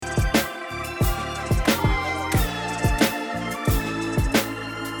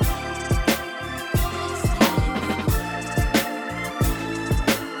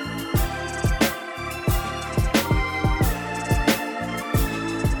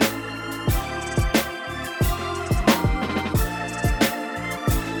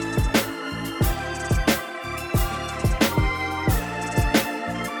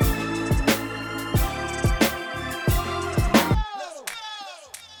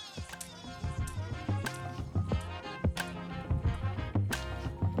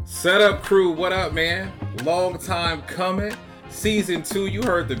Setup crew, what up, man? Long time coming. Season 2, you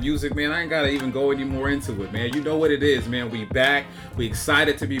heard the music, man. I ain't gotta even go any more into it, man. You know what it is, man. We back. We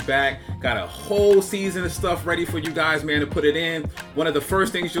excited to be back. Got a whole season of stuff ready for you guys, man, to put it in. One of the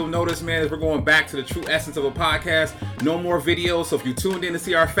first things you'll notice, man, is we're going back to the true essence of a podcast. No more videos, so if you tuned in to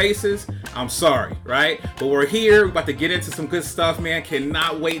see our faces, I'm sorry, right? But we're here. We're about to get into some good stuff, man.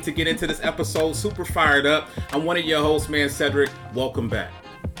 Cannot wait to get into this episode. Super fired up. I'm one of your hosts, man, Cedric. Welcome back.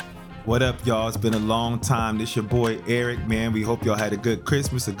 What up, y'all? It's been a long time. This your boy Eric, man. We hope y'all had a good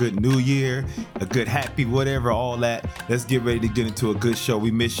Christmas, a good New Year, a good happy whatever, all that. Let's get ready to get into a good show. We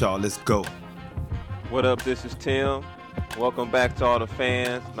miss y'all. Let's go. What up? This is Tim. Welcome back to all the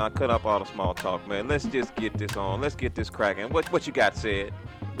fans. Now cut up all the small talk, man. Let's just get this on. Let's get this cracking. What you got said?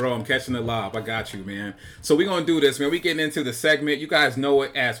 Bro, I'm catching the lob. I got you, man. So we're going to do this, man. We getting into the segment. You guys know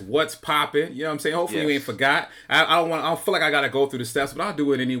it as What's Poppin'. You know what I'm saying? Hopefully you ain't forgot. I don't feel like I got to go through the steps, but I'll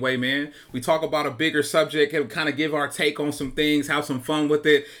do it anyway, man. We talk about a bigger subject and kind of give our take on some things, have some fun with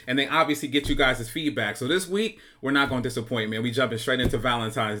it, and then obviously get you guys' feedback. So this week, we're not going to disappoint, man. We jumping straight into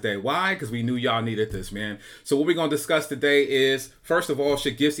Valentine's Day. Why? Because we knew y'all needed this, man. So what we're going to discuss today is, first of all,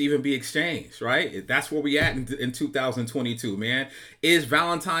 should gifts even be exchanged, right? That's where we at in 2022, man. Is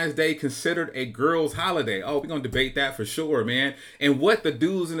Valentine's Day considered a girl's holiday? Oh, we're going to debate that for sure, man. And what the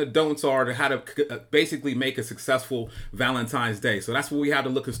do's and the don'ts are to how to basically make a successful Valentine's Day. So that's what we have to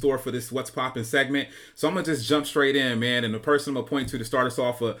look in store for this What's Poppin' segment. So I'm going to just jump straight in, man. And the person I'm going to point to start us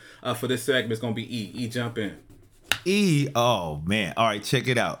off for this segment is going to be E. E, jump in. Oh man. All right, check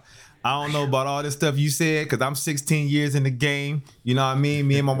it out. I don't know about all this stuff you said because I'm 16 years in the game. You know what I mean?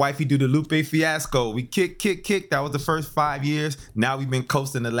 Me and my wifey do the Lupe Fiasco. We kick. That was the first 5 years. Now we've been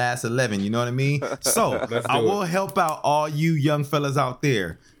coasting the last 11. You know what I mean? So I will help out all you young fellas out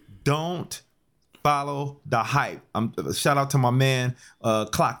there. Don't follow the hype. Shout out to my man,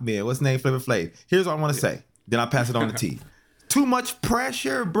 Clockman. What's his name? Flavor Flav. Here's what I want to say. Then I pass it on to T. Too much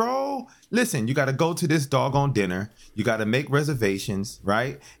pressure, bro. Listen, you got to go to this doggone dinner. You got to make reservations,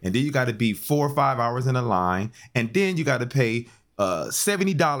 right? And then you got to be 4 or 5 hours in a line. And then you got to pay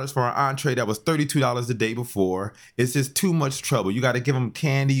 $70 for an entree that was $32 the day before. It's just too much trouble. You got to give them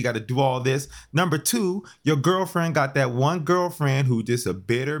candy. You got to do all this. Number 2, your girlfriend got that one girlfriend who just a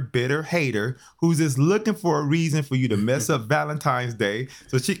bitter hater who's just looking for a reason for you to mess up Valentine's Day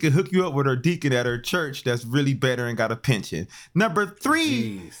so she can hook you up with her deacon at her church that's really better and got a pension. Number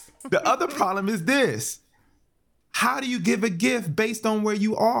 3, the other problem is this. How do you give a gift based on where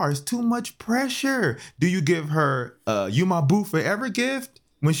you are? It's too much pressure. Do you give her you my boo forever gift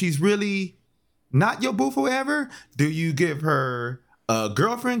when she's really not your boo forever? Do you give her a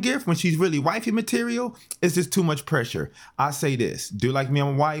girlfriend gift when she's really wifey material? It's just too much pressure. I say this. Do like me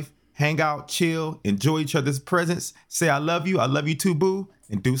and my wife. Hang out, chill, enjoy each other's presence. Say I love you too, boo,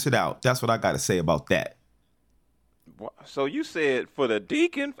 and deuce it out. That's what I got to say about that. So you said for the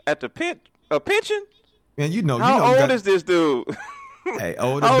deacon at the pension? Man, you know, How old is this dude? Hey,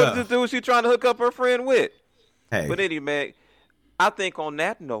 old How enough. old is this dude she trying to hook up her friend with? Hey. But anyway, I think on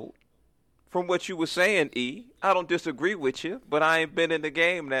that note, from what you were saying, E, I don't disagree with you, but I ain't been in the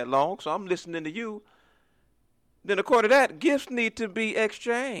game that long, so I'm listening to you. Then according to that, gifts need to be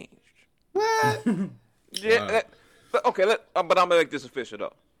exchanged. What? Yeah. But I'm going to make this official,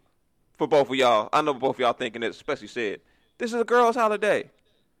 though, for both of y'all. I know both of y'all thinking this, especially said, this is a girl's holiday.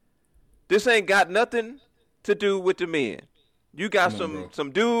 This ain't got nothing to do with the men. You got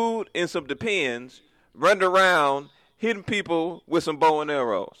some dude and some depends running around hitting people with some bow and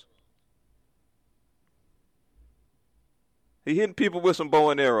arrows. He hitting people with some bow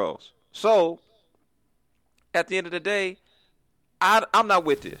and arrows. So, at the end of the day, I'm not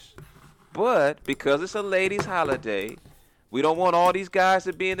with this. But because it's a ladies' holiday, we don't want all these guys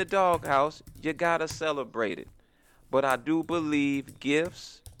to be in the doghouse. You got to celebrate it. But I do believe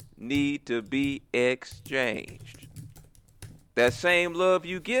gifts need to be exchanged. That same love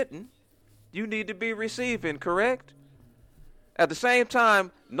you getting, you need to be receiving, correct? At the same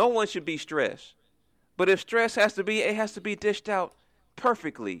time, no one should be stressed. But if stress has to be, it has to be dished out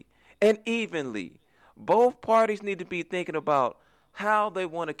perfectly and evenly. Both parties need to be thinking about how they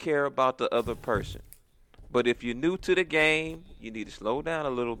want to care about the other person. But if you're new to the game, you need to slow down a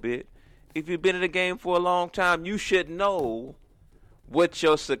little bit. If you've been in the game for a long time, you should know what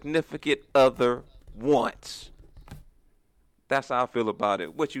your significant other wants. That's how I feel about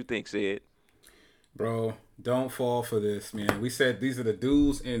it. What you think, Sid? Bro, don't fall for this, man. We said these are the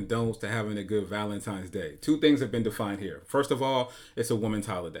do's and don'ts to having a good Valentine's Day. 2 things have been defined here. First of all, it's a woman's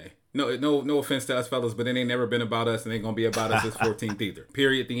holiday. No offense to us fellas, but it ain't never been about us and ain't gonna be about us this 14th either.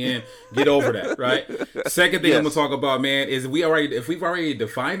 Period. The end. Get over that, right? Second thing I'm gonna talk about, man, is if we've already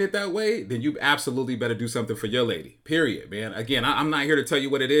defined it that way, then you absolutely better do something for your lady. Period, man. Again, I'm not here to tell you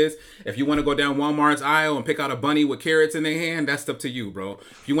what it is. If you want to go down Walmart's aisle and pick out a bunny with carrots in their hand, that's up to you, bro.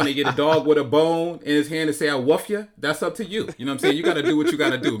 If you want to get a dog with a bone in his hand and say I woof ya, that's up to you. You know what I'm saying? You got to do what you got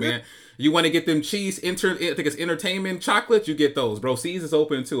to do, man. You want to get them cheese, I think it's entertainment chocolates, you get those, bro. C's is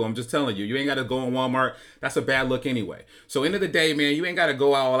open too. I'm just telling you. You ain't got to go in Walmart. That's a bad look anyway. So end of the day, man, you ain't got to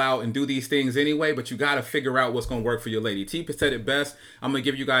go all out and do these things anyway, but you got to figure out what's going to work for your lady. T said it best. I'm going to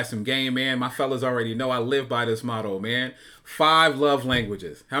give you guys some game, man. My fellas already know I live by this motto, man. 5 love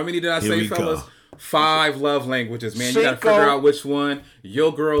languages. How many did I say, fellas? Go. 5 love languages, man. You got to figure out which one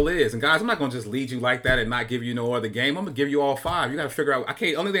your girl is. And guys, I'm not going to just lead you like that and not give you no other game. I'm going to give you all 5. You got to figure out.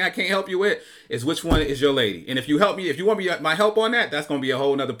 Only thing I can't help you with is which one is your lady. And if you want my help on that, that's going to be a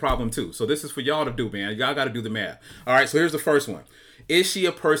whole nother problem too. So this is for y'all to do, man. Y'all got to do the math. All right. So here's the first one. Is she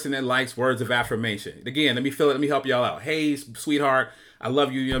a person that likes words of affirmation? Again, let me help y'all out. Hey, sweetheart, I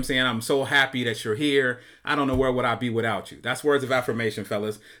love you. You know what I'm saying? I'm so happy that you're here. I don't know where would I be without you. That's words of affirmation,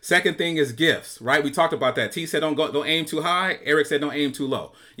 fellas. Second thing is gifts, right? We talked about that. T said don't aim too high. Eric said don't aim too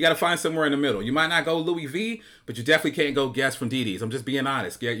low. You got to find somewhere in the middle. You might not go Louis V, but you definitely can't go Guess from DD's. I'm just being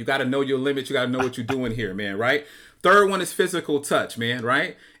honest. Yeah, you got to know your limits. You got to know what you're doing here, man, right? Third one is physical touch, man,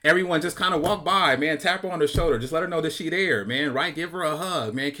 right? Everyone just kind of walk by, man, tap her on the shoulder. Just let her know that she there, man, right? Give her a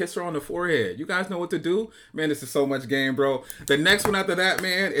hug, man. Kiss her on the forehead. You guys know what to do? Man, this is so much game, bro. The next one after that,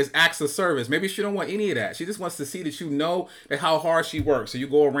 man, is acts of service. Maybe she don't want any of that. She just wants to see that you know that how hard she works. So you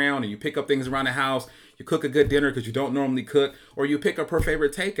go around and you pick up things around the house. You cook a good dinner because you don't normally cook, or you pick up her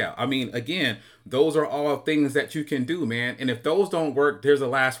favorite takeout. I mean, again, those are all things that you can do, man. And if those don't work, there's the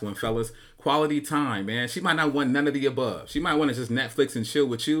last one, fellas. Quality time, man. She might not want none of the above. She might want to just Netflix and chill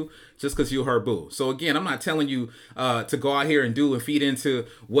with you just because you're her boo. So again, I'm not telling you to go out here and do and feed into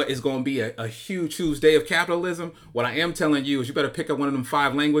what is going to be a huge day of capitalism. What I am telling you is you better pick up one of them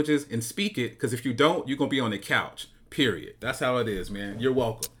 5 languages and speak it, because if you don't, you're going to be on the couch. Period. That's how it is, man. You're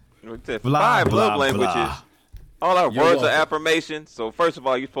welcome. 5 love languages. Blah. All our words of affirmation. So first of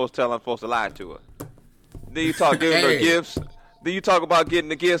all, I'm supposed to lie to her. Then you talk giving her gifts. Then you talk about getting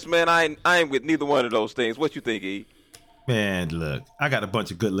the gifts, man. I ain't with neither one of those things. What you think, E? Man, look, I got a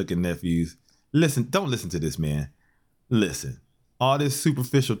bunch of good-looking nephews. Listen, don't listen to this, man. Listen, all this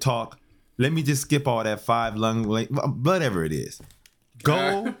superficial talk. Let me just skip all that 5 whatever it is.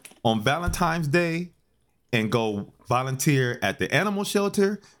 Go on Valentine's Day and go volunteer at the animal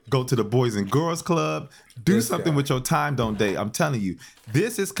shelter. Go to the Boys and Girls Club. Do something with your time, don't date. I'm telling you,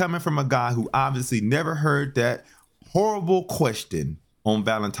 this is coming from a guy who obviously never heard that horrible question on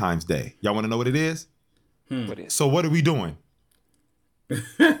Valentine's Day. Y'all want to know what it is? What is? So what are we doing?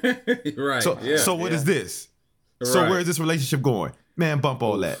 Right. So what is this? Right. So where is this relationship going? Man, bump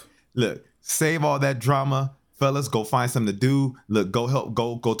all that. Look, save all that drama. Fellas, go find something to do. Look, go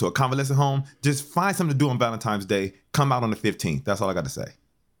to a convalescent home. Just find something to do on Valentine's Day. Come out on the 15th. That's all I got to say.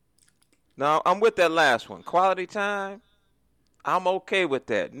 No, I'm with that last one. Quality time. I'm okay with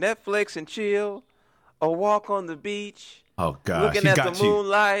that. Netflix and chill. A walk on the beach. Oh gosh, looking at the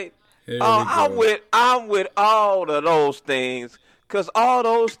moonlight. I'm with all of those things, because all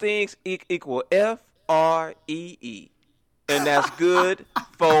those things equal FREE, and that's good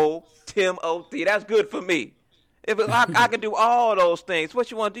for Timothy. That's good for me. If I can do all those things,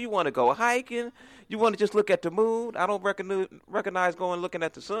 what you want to do? You want to go hiking? You want to just look at the moon? I don't recognize going looking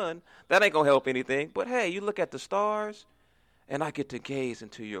at the sun. That ain't gonna help anything. But hey, you look at the stars, and I get to gaze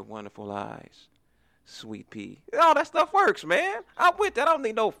into your wonderful eyes. Sweet pea. All that stuff works, man. I'm with that. I don't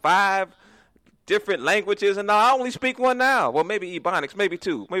need no 5 different languages, and I only speak one now. Well, maybe Ebonics, maybe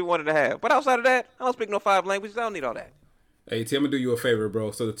 2, maybe 1.5. But outside of that, I don't speak no 5 languages. I don't need all that. Hey, Tim, I'm gonna do you a favor,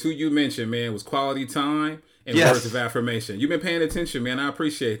 bro. So the 2 you mentioned, man, was quality time and words of affirmation. You've been paying attention, man. I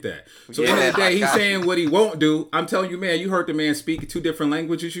appreciate that. So at the end of the day, he's saying what he won't do. I'm telling you, man, you heard the man speak 2 different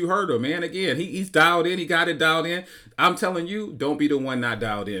languages. You heard him, man. Again, he's dialed in. He got it dialed in. I'm telling you, don't be the one not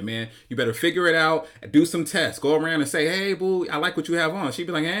dialed in, man. You better figure it out. Do some tests. Go around and say, hey, boo, I like what you have on. She'd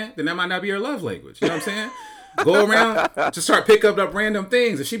be like, then that might not be her love language. You know what I'm saying? Go around, just start picking up random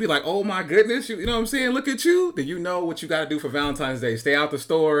things. And she'd be like, oh my goodness, you know what I'm saying? Look at you. Then you know what you got to do for Valentine's Day. Stay out the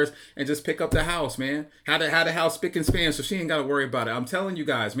stores and just pick up the house, man. How the house spick and span so she ain't got to worry about it. I'm telling you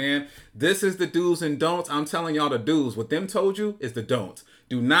guys, man, this is the do's and don'ts. I'm telling y'all the do's. What them told you is the don'ts.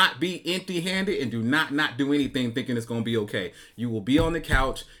 Do not be empty-handed and do not do anything thinking it's going to be okay. You will be on the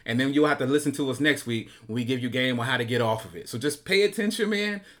couch, and then you'll have to listen to us next week when we give you game on how to get off of it. So just pay attention,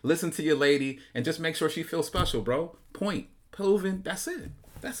 man. Listen to your lady, and just make sure she feels special, bro. Point. Proven. That's it.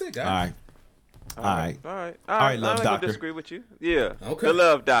 That's it, guys. All right. All right. All right, love I doctor. don't disagree with you. Yeah. Okay. The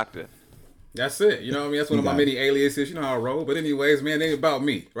love doctor. That's it. You know what I mean? That's one of my many aliases. You know how I roll. But anyways, man, it ain't about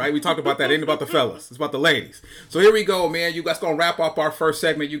me, right? We talked about that. It ain't about the fellas. It's about the ladies. So here we go, man. You guys gonna wrap up our first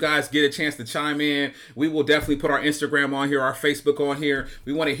segment. You guys get a chance to chime in. We will definitely put our Instagram on here, our Facebook on here.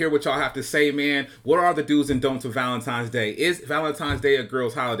 We want to hear what y'all have to say, man. What are the do's and don'ts of Valentine's Day? Is Valentine's Day a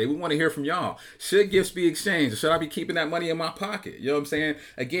girl's holiday? We want to hear from y'all. Should gifts be exchanged? Or should I be keeping that money in my pocket? You know what I'm saying?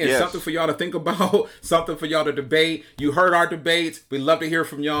 Again, something for y'all to think about. Something for y'all to debate. You heard our debates. We love to hear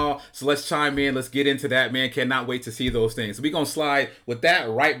from y'all. So let's chime in. Let's get into that, man. Cannot wait to see those things. So we're going to slide with that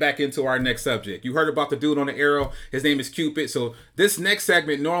right back into our next subject. You heard about the dude on the arrow. His name is Cupid. So this next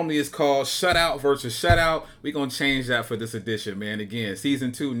segment normally is called Shutout versus Shutout. We're going to change that for this edition, man. Again,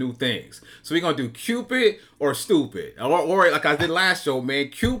 season 2, new things. So we're going to do Cupid or Stupid. Or like I did last show, man,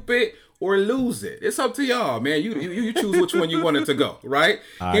 Cupid or lose it. It's up to y'all, man. You choose which one you want it to go, right?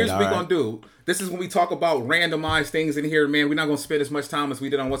 Here's what we're going to do. This is when we talk about randomized things in here, man. We're not going to spend as much time as we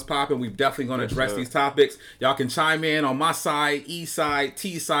did on What's Poppin'. We're definitely going to address these topics. Y'all can chime in on my side, E side,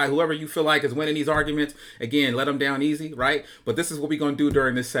 T side, whoever you feel like is winning these arguments. Again, let them down easy, right? But this is what we're going to do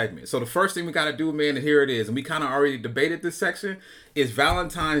during this segment. So the first thing we got to do, man, and here it is, and we kind of already debated this section, is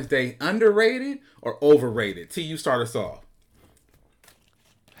Valentine's Day underrated or overrated? T, you start us off.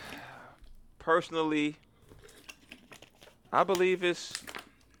 Personally, I believe this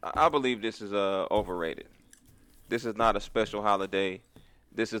is overrated. This is not a special holiday.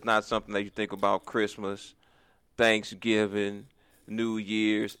 This is not something that you think about Christmas, Thanksgiving, New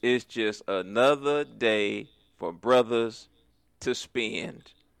Year's. It's just another day for brothers to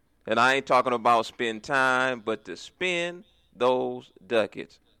spend. And I ain't talking about spend time, but to spend those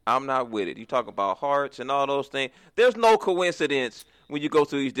ducats. I'm not with it. You talk about hearts and all those things. There's no coincidence when you go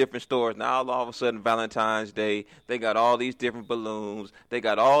to these different stores. Now, all of a sudden, Valentine's Day, they got all these different balloons. They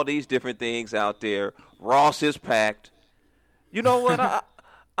got all these different things out there. Ross is packed. You know what?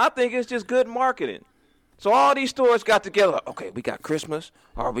 I think it's just good marketing. So all these stores got together. Okay, we got Christmas,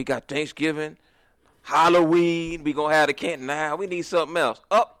 or we got Thanksgiving, Halloween. We going to have the candy. Now we need something else.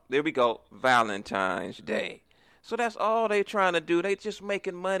 Oh, there we go. Valentine's Day. So that's all they trying to do. They just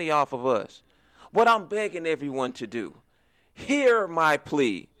making money off of us. What I'm begging everyone to do, hear my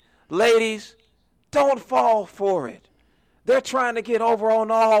plea. Ladies, don't fall for it. They're trying to get over on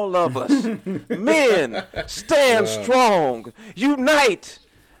all of us. Men, stand strong. Unite.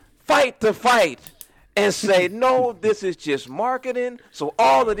 Fight the fight. And say, no, this is just marketing so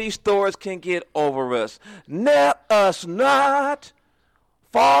all of these stores can get over us. Let us not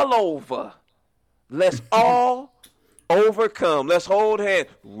fall over. Let's all overcome. Let's hold hands.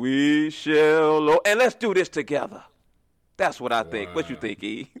 We shall. And let's do this together. That's what I think. What you think,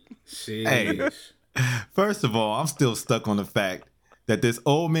 E? Hey, first of all, I'm still stuck on the fact that this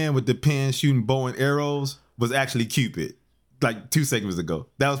old man with the pen shooting bow and arrows was actually Cupid. Like 2 seconds ago.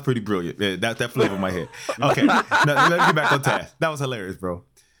 That was pretty brilliant. Yeah, that flew over my head. Okay, now, let me get back on task. That was hilarious, bro.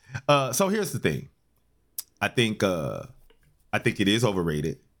 So here's the thing. I think it is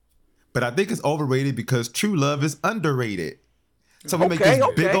overrated. But I think it's overrated because true love is underrated. So we make this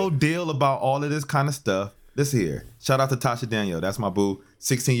big old deal about all of this kind of stuff. This here. Shout out to Tasha Danielle. That's my boo.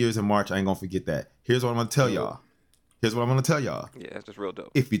 16 years in March. I ain't gonna forget that. Here's what I'm gonna tell y'all. Yeah, that's just real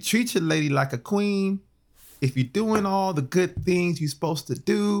dope. If you treat your lady like a queen, if you're doing all the good things you're supposed to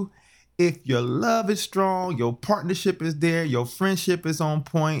do, if your love is strong, your partnership is there, your friendship is on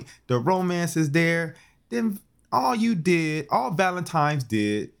point, the romance is there, then all Valentine's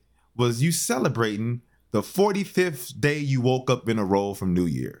did was you celebrating the 45th day you woke up in a row from New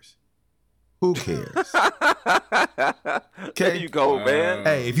Year's. Who cares? There you go, man.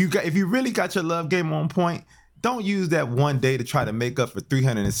 Hey, if you really got your love game on point, don't use that one day to try to make up for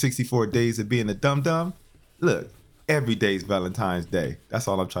 364 days of being a dum-dum. Look, every day's Valentine's Day. That's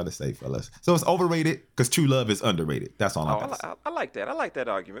all I'm trying to say, fellas. So it's overrated because true love is underrated. That's all I'm saying. I like that. I like that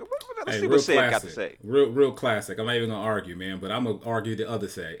argument. Let's see what Sam got to say. Real classic. I'm not even going to argue, man, but I'm going to argue the other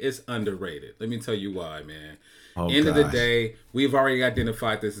side. It's underrated. Let me tell you why, man. End of the day, we've already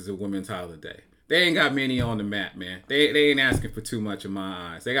identified this as a women's holiday. They ain't got many on the map, man. They ain't asking for too much in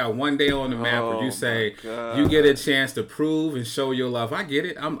my eyes. They got one day on the map where you say you get a chance to prove and show your love. I get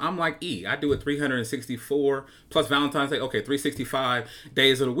it. I'm like E. I do it 364 plus Valentine's Day. Okay, 365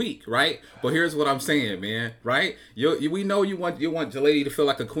 days of the week, right? But here's what I'm saying, man. Right? We know you want your lady to feel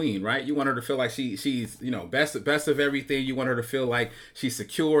like a queen, right? You want her to feel like she's best of everything. You want her to feel like she's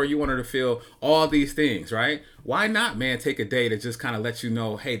secure. You want her to feel all these things, right? why not, man, take a day to just kind of let you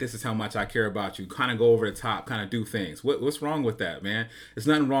know, hey, this is how much I care about you. Kind of go over the top, kind of do things. What's wrong with that, man? There's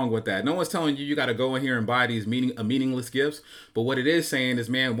nothing wrong with that. No one's telling you got to go in here and buy these meaningless gifts. But what it is saying is,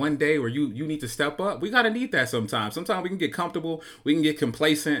 man, one day where you need to step up. We got to need that sometimes. Sometimes we can get comfortable. We can get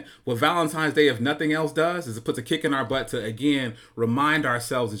complacent. What Valentine's Day, if nothing else does, is it puts a kick in our butt to, again, remind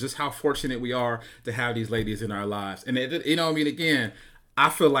ourselves of just how fortunate we are to have these ladies in our lives. And, again, I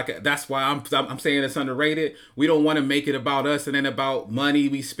feel like that's why I'm saying it's underrated. We don't want to make it about us and then about money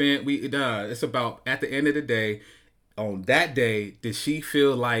we spent. It's about, at the end of the day, on that day, did she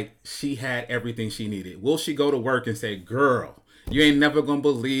feel like she had everything she needed? Will she go to work and say, girl, you ain't never gonna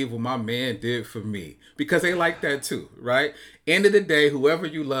believe what my man did for me? Because they like that too, right? End of the day, whoever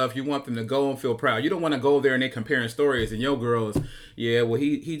you love, you want them to go and feel proud. You don't want to go there and they comparing stories and your girls, yeah, well,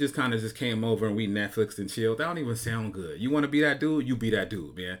 he just kind of just came over and we Netflixed and chilled. That don't even sound good. You want to be that dude? You be that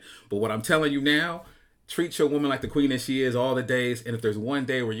dude, man. But what I'm telling you now, treat your woman like the queen that she is all the days. And if there's one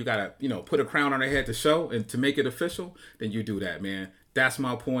day where you gotta, put a crown on her head to show and to make it official, then you do that, man. That's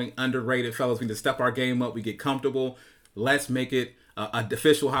my point. Underrated, fellas. We need to step our game up. We get comfortable. Let's make it an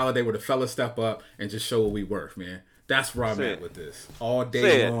official holiday where the fellas step up and just show what we worth, man. That's where I'm at with this. All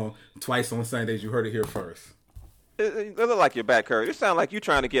day long, twice on Sundays. You heard it here first. It look like your back hurt. It sounds like you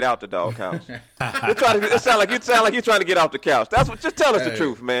trying to get out the doghouse. It sound like you trying to get off the couch. That's what. Just tell us the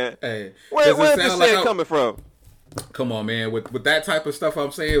truth, man. Hey, where's this saying coming from? Come on, man. With that type of stuff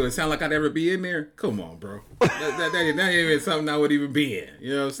I'm saying, it sound like I'd ever be in there. Come on, bro. that ain't even something I would even be in.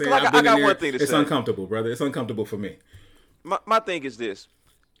 You know what I'm saying? I got one thing to say. It's uncomfortable, brother. It's uncomfortable for me. My thing is this.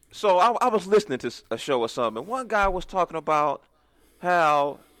 So I was listening to a show or something, and one guy was talking about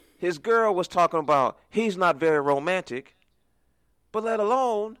how his girl was talking about he's not very romantic, but let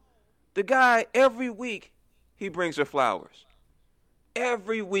alone the guy every week he brings her flowers.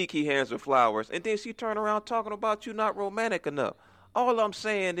 Every week he hands her flowers, and then she turn around talking about you not romantic enough. All I'm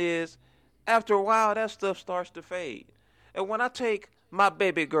saying is, after a while, that stuff starts to fade. And when I take my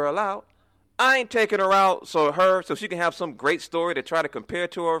baby girl out, I ain't taking her out so she can have some great story to try to compare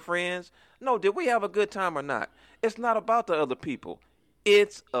to her friends. No, did we have a good time or not? It's not about the other people.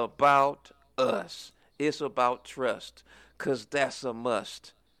 It's about us. It's about trust, because that's a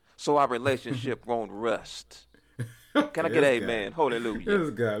must. So our relationship won't rust. Can I get amen? Hallelujah. This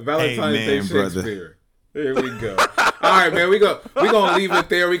guy, Valentine's Day Shakespeare. Here we go. All right, man. We gonna leave it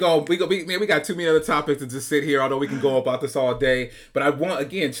there. We got too many other topics to just sit here. Although we can go about this all day, but I want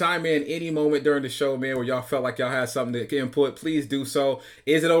again chime in any moment during the show, man, where y'all felt like y'all had something to input. Please do so.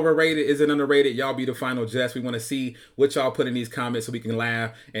 Is it overrated? Is it underrated? Y'all be the final judge. We want to see what y'all put in these comments so we can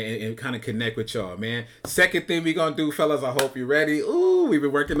laugh and kind of connect with y'all, man. Second thing we gonna do, fellas. I hope you're ready. Ooh, we've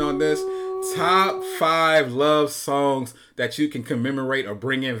been working on this. Top 5 love songs that you can commemorate or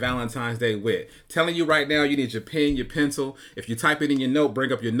bring in Valentine's Day with. Telling you right now, you need your pen, your pencil. If you type it in your note,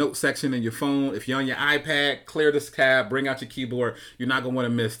 bring up your note section in your phone. If you're on your iPad, clear this tab, bring out your keyboard. You're not going to want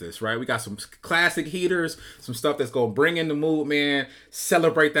to miss this, right? We got some classic heaters, some stuff that's going to bring in the mood, man.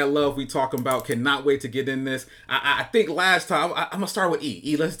 Celebrate that love we talking about. Cannot wait to get in this. I think last time, I'm going to start with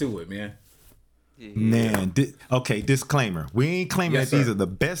E. Let's do it, man. Yeah. Man, okay, disclaimer. We ain't claiming that these are the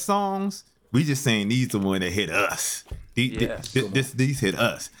best songs. We just saying these the one that hit us. These hit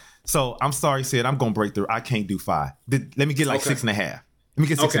us. So I'm sorry, Sid. I'm gonna break through. I can't do 5. Let me get like 6.5. Let me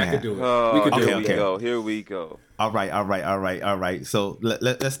get 6.5. Okay, I can do it. Here we go. All right. So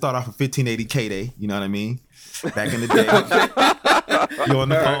let's start off with 1580K Day. You know what I mean? Back in the day, you on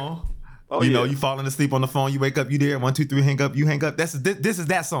the phone. Oh, you falling asleep on the phone. You wake up. You there? 1, 2, 3. Hang up. You hang up. This is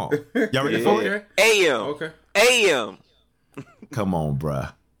that song. Y'all ready for it? AM. Okay. AM. Come on,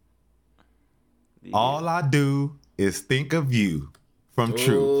 bruh. Yeah. All I do is think of you from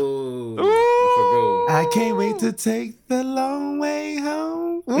Truth. Ooh. I can't wait to take the long way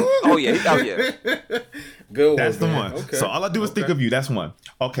home. Oh yeah. Good one. That's the man. one. Okay. So all I do is think of you. That's one.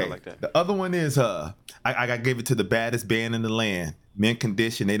 Okay. I like that. The other one is I gave it to the baddest band in the land. Mint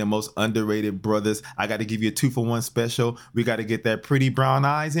Condition. They the most underrated brothers. I got to give you a 2-for-1 special. We got to get that Pretty Brown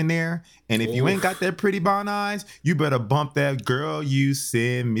Eyes in there. And if you ain't got that Pretty Brown Eyes, you better bump that Girl You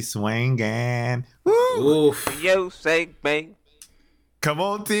Send Me Swingin'. Oof. You say, bang. Come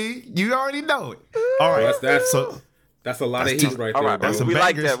on, T. You already know it. All right. That's a lot of heat right there. That's some we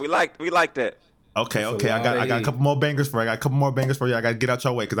like bangers. that. We like that. Okay. I got a couple more bangers for you. I got to get out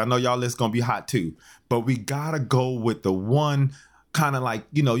your way because I know y'all list gonna be hot too. But we gotta go with the one kind of like,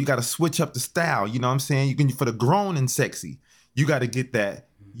 you got to switch up the style. You know what I'm saying? You can, for the grown and sexy, you got to get that.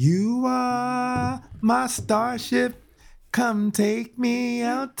 You are my starship. Come take me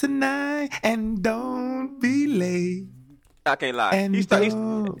out tonight and don't be late. I can't lie. And He start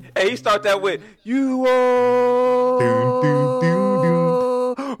that with you are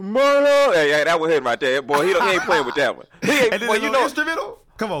murder. Hey, that one hit right there, boy. He ain't playing with that one. He ain't, and then boy, you know instrumental.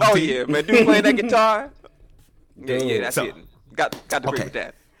 Come on, Oh T. yeah, man. Dude playing that guitar. Yeah, that's So- it. Got to agree with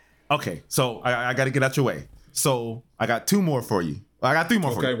that. Okay, so I got to get out your way. So I got 2 more for you. I got 3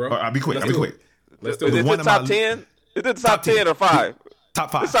 more for you. bro. I'll be quick. Let's I'll be do quick. it. Let's do Is it. it One the of top my- 10? Is it the top 10 10 or 5? Top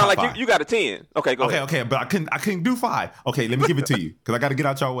 5. It sounds top like 5. you got a 10. Okay, go ahead. Okay, but I couldn't do 5. Okay, let me give it to you because I got to get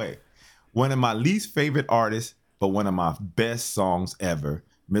out your way. One of my least favorite artists, but one of my best songs ever,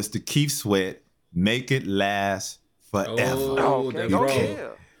 Mr. Keith Sweat, "Make It Last Forever." Oh, Okay, bro. yeah.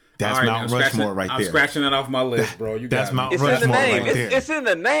 That's All right, Mount man, Rushmore right I'm there. scratching that off my list, bro. You That's got me. Mount It's in the Rushmore name. right there. It's in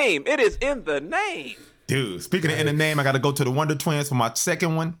the name. It is in the name. Dude, speaking of in the name, I got to go to the Wonder Twins for my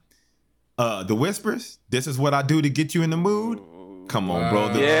second one. The Whispers. This is what I do to get you in the mood. Come on,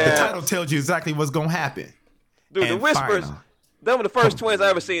 bro. The title tells you exactly what's gonna happen. Dude, the And Whispers. final. Them were the first twins I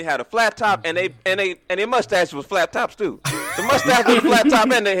ever seen had a flat top, and their mustaches was flat tops too. The mustache was a flat top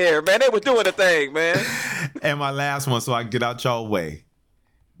and their hair, man. They was doing the thing, man. And my last one, so I can get out y'all way.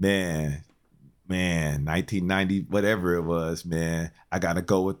 Man, 1990, whatever it was, man. I gotta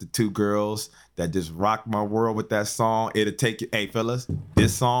go with the 2 girls that just rocked my world with that song. It'll take you. Hey, fellas,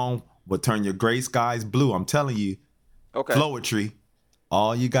 this song will turn your gray skies blue. I'm telling you. Okay. Flowetry.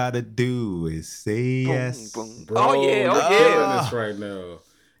 All you gotta do is say yes. Boom. Bro, Oh yeah, you're oh killing yeah. this right now.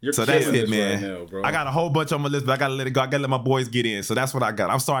 You're So that's killing it, this man. right now, bro. I got a whole bunch on my list, but I gotta let it go. I gotta let my boys get in. So that's what I got.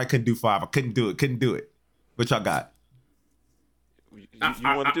 I'm sorry I couldn't do 5. I couldn't do it. What y'all got? You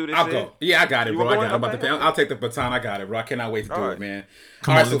want to do this? I'll Sid? go. Yeah, I got it, You bro. I want got it. I'm about okay, to. okay. I'll take the baton. I got it, bro. I cannot wait to do All it, right. man.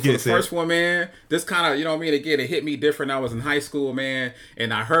 Come All on, right, so let's for get the it, Sid. first one, man, this kind of, you know what I mean. Again, it hit me different. I was in high school, man,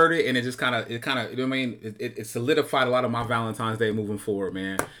 and I heard it, and it just kind of, you know what I mean. It solidified a lot of my Valentine's Day moving forward,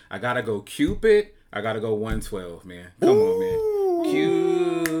 man. I gotta go Cupid. I gotta go 112, man. Come on, man.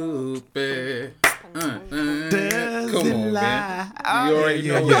 Cupid. Come on, man. You already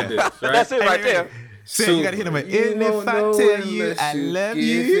know what it is, right? That's it right there. Sam, you gotta hit him with, and if I tell you I love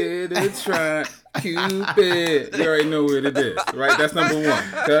you. Give it a try. Cupid. You already know what it is, right? That's number 1.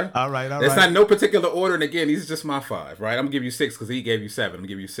 Okay? All right. It's not no particular order, and again, these are just my 5, right? I'm gonna give you 6 because he gave you 7. I'm gonna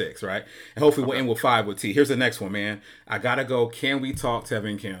give you 6, right? And hopefully we'll end with 5 with T. Here's the next one, man. I gotta go. Can we talk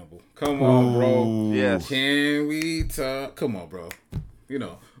Tevin Campbell? Come on, bro. Yes. Can we talk? Come on, bro. You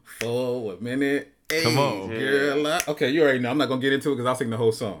know, for a minute. Hey, Come on. girl. Okay, you already know. I'm not gonna get into it because I'll sing the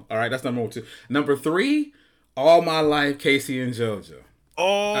whole song. All right, that's number 2. Number 3, All My Life, Casey and JoJo.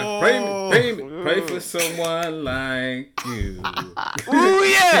 Oh, Pray for someone like you. Ooh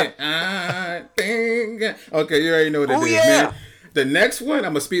yeah. I think. Okay, you already know what it Ooh, is, yeah. man. The next one, I'm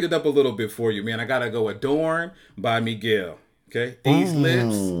gonna speed it up a little bit for you, man. I gotta go Adorn by Miguel. Okay, these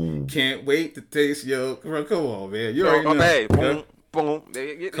lips can't wait to taste your. Come on, man. You already know. Hey, okay? boom. Come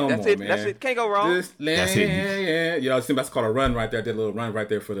That's on, it. man. That's it. Can't go wrong. This That's it. yeah. You know, that's called a run right there. That little run right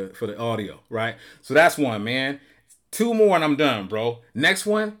there for the audio, right? So that's one, man. 2 more and I'm done, bro. Next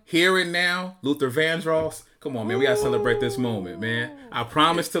one, Here and Now, Luther Vandross. Come on, man. We gotta celebrate this moment, man. I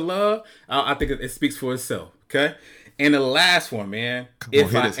Promise to Love. I think it speaks for itself. Okay. And the last one, man.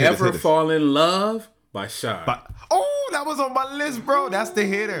 If I Ever Fall in Love by Shy. Oh, that was on my list, bro. That's the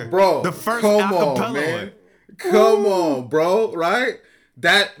hitter, Bro, The first come acapella on, man. one. Come on, bro. Right?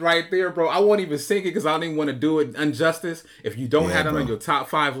 That right there, bro. I won't even sing it because I don't even want to do it injustice. If you don't have it on your top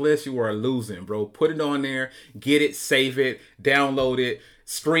 5 list, you are losing, bro. Put it on there. Get it, save it, download it,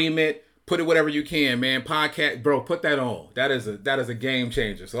 stream it, put it whatever you can, man. Podcast, bro. Put that on. That is a game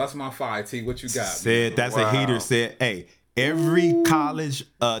changer. So that's my 5. T. What you got? Said that's a heater. Said, hey, every college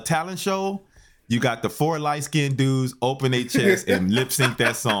talent show. You got the 4 light-skinned dudes open their chest and lip sync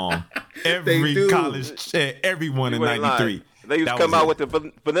that song. Every college, everyone in '93. They used to come out with the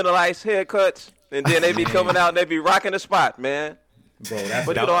Vanilla Ice haircuts, and then they be coming out and they be rocking the spot, man. Bro,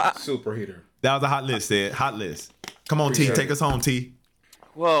 that's super heater. That was a hot list, Sid. Hot list. Come on, T. Take us home, T.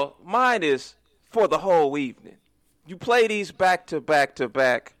 Well, mine is for the whole evening. You play these back to back to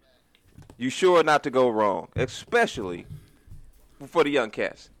back, you sure not to go wrong, especially for the young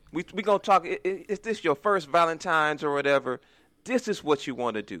cats. We gonna talk. Is this your first Valentine's or whatever? This is what you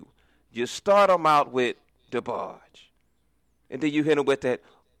want to do. You start them out with the barge, and then you hit them with that.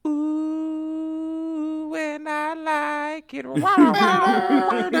 Ooh, and I like it.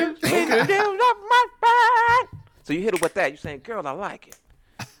 So you hit it with that. You're saying, "Girl, I like it."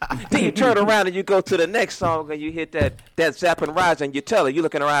 Then you turn around and you go to the next song and you hit that Zap and Rise and you tell her, you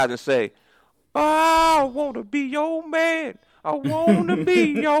look in her eyes and say, "I wanna be your man. I wanna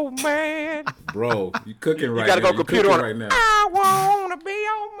be your man." Bro, you cooking right now. You gotta go computer on right now. I wanna be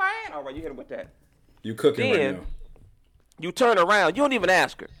your man. All right, you hit him with that. You cooking right Then now. You turn around. You don't even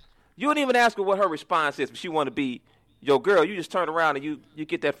ask her. You don't even ask her what her response is if she want to be your girl. You just turn around and you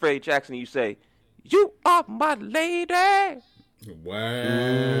get that Freddie Jackson and you say, "You are my lady."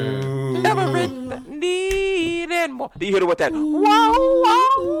 Wow. Never need and more. Do you hear it with that? Whoa,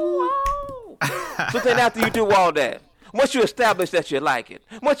 whoa, whoa. So then after you do all that, once you establish that you like it,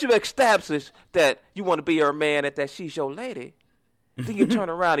 once you establish that you want to be her man and that she's your lady, then you turn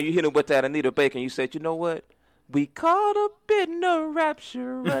around and you hit her with that Anita Baker and you said, "You know what? We caught up in the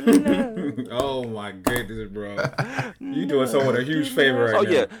rapture of love." Oh my goodness, bro! You doing someone a huge favor right now. Oh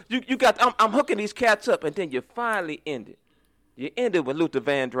yeah, you got. I'm hooking these cats up, and then you finally end it. You end it with Luther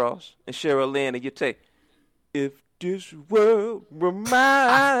Vandross and Cheryl Lynn, and you take, "If this world were mine,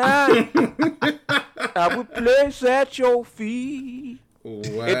 I would place at your feet."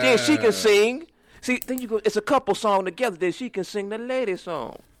 Wow. And then she can sing. See, then you go. It's a couple song together. Then she can sing the lady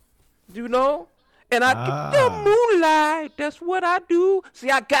song. You know. And I get the moonlight. That's what I do.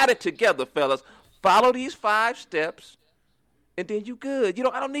 See, I got it together, fellas. Follow these 5 steps, and then you good. You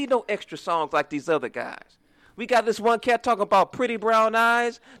know, I don't need no extra songs like these other guys. We got this one cat talking about pretty brown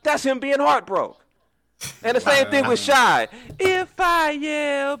eyes. That's him being heartbroken. And the same thing with Shy. If I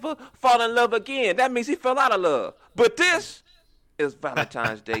ever fall in love again, that means he fell out of love. But this is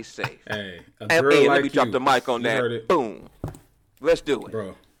Valentine's Day safe. Hey, let me drop the mic on that. Boom. Let's do it.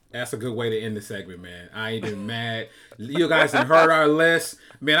 Bro. That's a good way to end the segment, man. I ain't even mad. You guys have heard our list.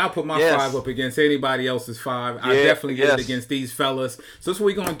 Man, I'll put my 5 up against anybody else's 5. I definitely get it against these fellas. So that's what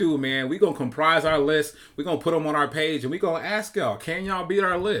we're going to do, man. We're going to comprise our list. We're going to put them on our page, and we're going to ask y'all, can y'all beat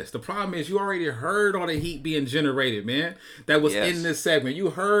our list? The problem is you already heard all the heat being generated, man, that was in this segment. You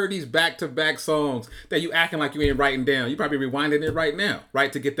heard these back-to-back songs that you acting like you ain't writing down. You probably rewinding it right now,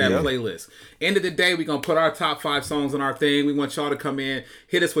 right, to get that playlist. End of the day, we're going to put our top 5 songs on our thing. We want y'all to come in,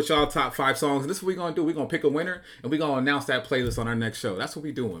 hit us with y'all top 5 songs. And this is what we're going to do. We're going to pick a winner, and we're going to announce that playlist on our next show. That's what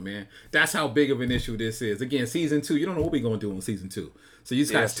we're doing, man. That's how big of an issue this is. Again, season 2, you don't know what we're going to do in season 2. So you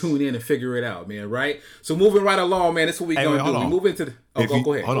just guys tune in and figure it out, man, right? So moving right along, man, this is what we're going to do. We move into the...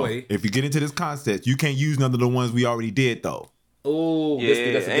 go ahead. If you get into this concept, you can't use none of the ones we already did, though. Oh,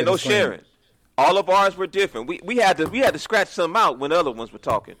 ain't no sharing. All of ours were different. We had to scratch some out when other ones were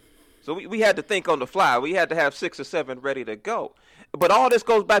talking. So we had to think on the fly. We had to have 6 or 7 ready to go. But all this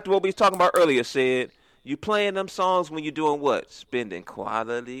goes back to what we was talking about earlier, Sid. You playing them songs when you're doing what? Spending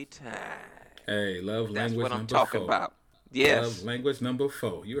quality time. Hey, love language number 4. That's what I'm talking about. Yes. Love language number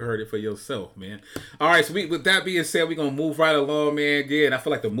 4. You heard it for yourself, man. All right, so with that being said, we're going to move right along, man. Again, I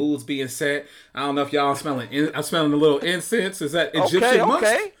feel like the mood's being set. I don't know if y'all smelling... I'm smelling a little incense. Is that Egyptian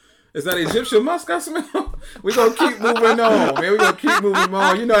musk? Is that Egyptian musk I smell? We're going to keep moving on, man. We're going to keep moving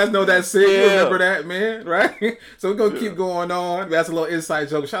on. You know, I know that Sid. You remember that, man, right? So we're going to keep going on. That's a little inside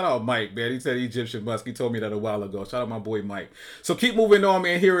joke. Shout out Mike, man. He said Egyptian musk. He told me that a while ago. Shout out my boy Mike. So keep moving on,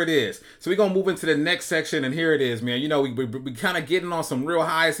 man. Here it is. So we're going to move into the next section, and here it is, man. You know, we kind of getting on some real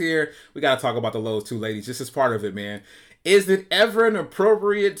highs here. We got to talk about the lows too, ladies. This is part of it, man. Is it ever an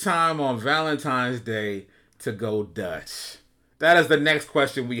appropriate time on Valentine's Day to go Dutch? That is the next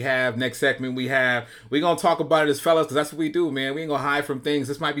question we have, next segment we have. We're going to talk about it as fellas because that's what we do, man. We ain't going to hide from things.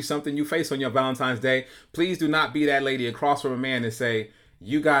 This might be something you face on your Valentine's Day. Please do not be that lady across from a man and say,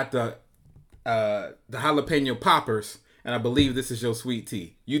 you got the jalapeno poppers, and I believe this is your sweet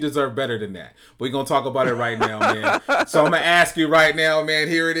tea. You deserve better than that. But we're going to talk about it right now, man. So I'm going to ask you right now, man.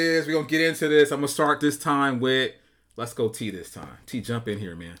 Here it is. We're going to get into this. I'm going to start this time with, let's go T this time. T, jump in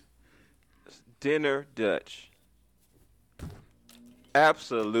here, man. Dinner Dutch.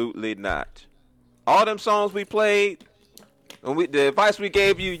 Absolutely not. All them songs we played, and the advice we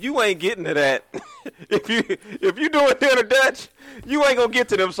gave you, you ain't getting to that. if you doing Dinner Dutch, you ain't gonna get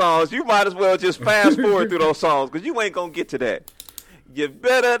to them songs. You might as well just fast forward through those songs because you ain't gonna get to that. You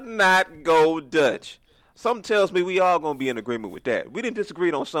better not go Dutch. Something tells me we all gonna be in agreement with that. We didn't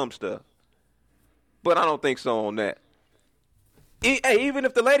disagree on some stuff, but I don't think so on that. Hey, even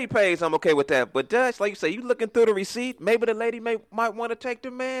if the lady pays, I'm okay with that. But Dutch, like you say, you looking through the receipt, maybe the lady might want to take the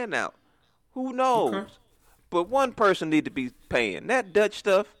man out. Who knows? Okay. But one person need to be paying. That Dutch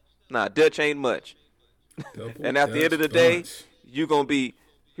stuff, Dutch ain't much. And at the end of the day,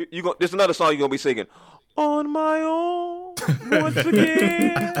 there's another song you're going to be singing. On my own, once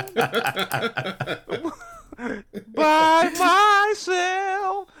again. By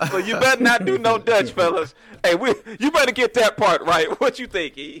myself. So you better not do no Dutch, fellas. Hey, you better get that part right. What you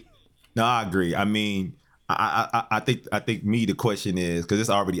think, E? No, I agree. I mean, I think the question is, because it's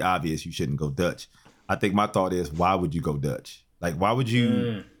already obvious you shouldn't go Dutch. I think my thought is, why would you go Dutch? Like, why would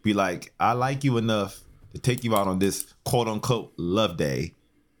you be like, I like you enough to take you out on this quote unquote love day,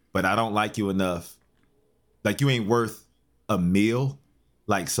 but I don't like you enough. Like, you ain't worth a meal.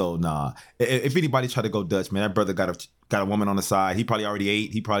 Like, so nah. If anybody try to go Dutch, man, that brother got a woman on the side. He probably already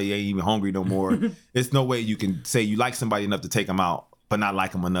ate. He probably ain't even hungry no more. There's no way you can say you like somebody enough to take them out, but not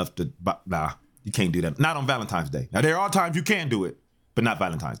like them enough to. Nah, you can't do that. Not on Valentine's Day. Now there are times you can do it, but not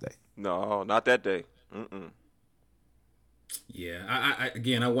Valentine's Day. No, not that day. Mm-mm. Yeah,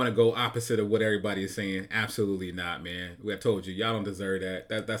 I want to go opposite of what everybody is saying. Absolutely not, man. I told you, y'all don't deserve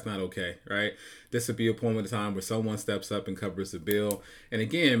that. That's not okay, right? This would be a point in time where someone steps up and covers the bill. And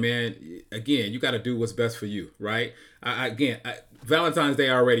again, man, you got to do what's best for you, right? Valentine's Day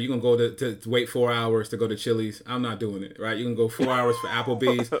already, you're going to go to wait 4 hours to go to Chili's. I'm not doing it, right? You can go 4 hours for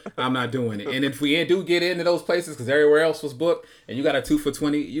Applebee's. I'm not doing it. And if we do get into those places, because everywhere else was booked, and you got a 2 for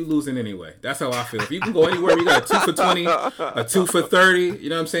 $20, you losing anyway. That's how I feel. If you can go anywhere, you got a 2 for $20, a 2 for $30, you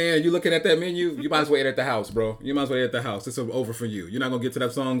know what I'm saying? And you looking at that menu, you might as well eat at the house, bro. You might as well eat at the house. It's over for you. You're not going to get to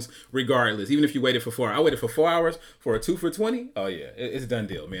that songs regardless, even if you waited for 4 hours. I waited for 4 hours for a 2 for $20. Oh, yeah. It's a done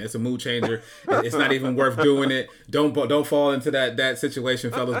deal, man. It's a mood changer. It's not even worth doing it. Don't fall into that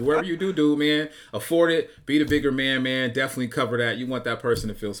situation, fellas. Whatever you do, man, afford it. Be the bigger man. Definitely cover that. You want that person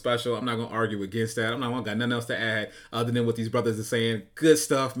to feel special. I'm not going to argue against that. I got nothing else to add other than what these brothers are saying. Good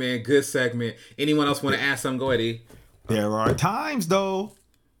stuff, man. Good segment. Anyone else want to ask something? Go ahead, E. There are times, though.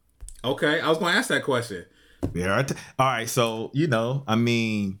 Okay. I was going to ask that question. All right. So,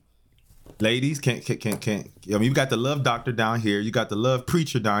 ladies, can't. You got the love doctor down here. You got the love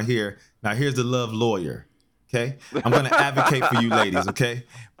preacher down here. Now, here's the love lawyer. Okay, I'm going to advocate for you ladies, okay?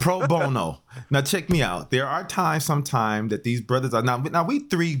 Pro bono. Now, check me out. There are sometimes that these brothers are now we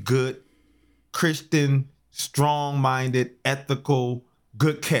three good, Christian, strong-minded, ethical,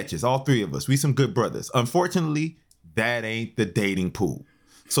 good catches. All three of us. We some good brothers. Unfortunately, that ain't the dating pool.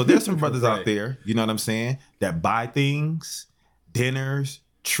 So there's some brothers out there, you know what I'm saying, that buy things, dinners,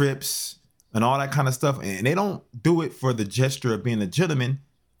 trips, and all that kind of stuff. And they don't do it for the gesture of being a gentleman.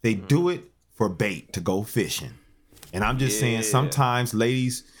 They do it for bait to go fishing. And I'm just saying, sometimes,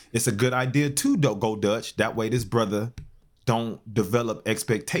 ladies, it's a good idea to go Dutch. That way this brother don't develop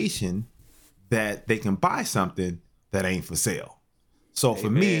expectation that they can buy something that ain't for sale. So for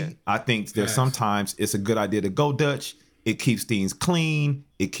me, I think there's sometimes it's a good idea to go Dutch. It keeps things clean.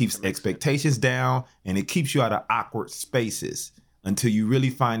 It keeps expectations down, and it keeps you out of awkward spaces until you really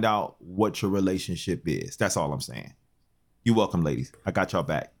find out what your relationship is. That's all I'm saying. You're welcome, ladies. I got y'all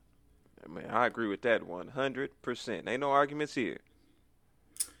back. Man, I agree with that 100%. Ain't no arguments here.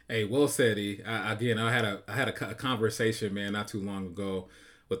 Hey, well said, E. I had a conversation, man, not too long ago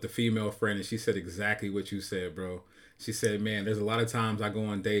with a female friend, and she said exactly what you said, bro. She said, man, there's a lot of times I go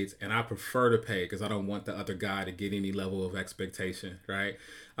on dates and I prefer to pay because I don't want the other guy to get any level of expectation, right?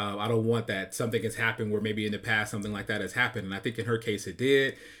 I don't want that something has happened where maybe in the past something like that has happened. And I think in her case it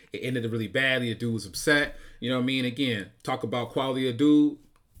did. It ended really badly. The dude was upset. You know what I mean? Again, talk about quality of dude.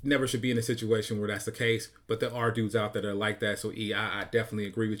 Never should be in a situation where that's the case, but there are dudes out there that are like that. So E, I definitely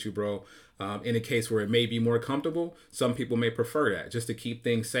agree with you, bro. In a case where it may be more comfortable, some people may prefer that just to keep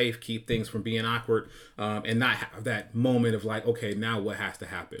things safe, keep things from being awkward, and not have that moment of like, okay, now what has to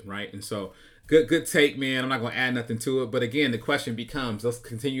happen, right? And so good take, man. I'm not going to add nothing to it. But again, the question becomes, let's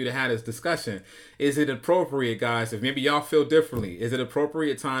continue to have this discussion. Is it appropriate, guys, if maybe y'all feel differently, is it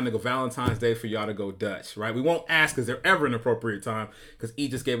appropriate time to go Valentine's Day for y'all to go Dutch, right? We won't ask, is there ever an appropriate time? Because E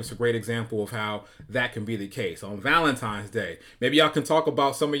just gave us a great example of how that can be the case. On Valentine's Day, maybe y'all can talk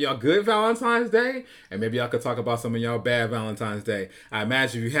about some of y'all good Valentine's Day, and maybe y'all could talk about some of y'all bad Valentine's Day. I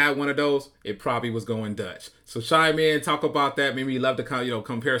imagine if you had one of those, it probably was going Dutch. So chime in, talk about that. Maybe you love to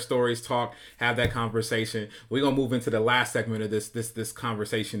compare stories, talk, have that conversation. We're gonna move into the last segment of this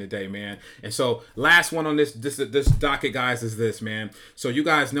conversation today, man. And so last one on this docket, guys, is this, man. So you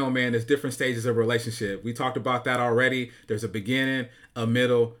guys know, man, there's different stages of relationship. We talked about that already. There's a beginning, a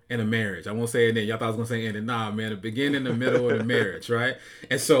middle, and a marriage. I won't say it then. Y'all thought I was gonna say ending. Nah, man, the beginning, the middle, and the marriage, right?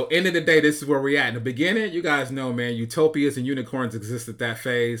 And so end of the day, this is where we're at. In the beginning, you guys know, man, utopias and unicorns exist at that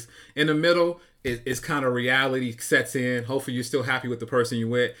phase. In the middle, it's kind of reality sets in. Hopefully you're still happy with the person you're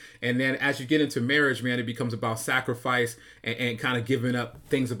with. And then as you get into marriage, man, it becomes about sacrifice and kind of giving up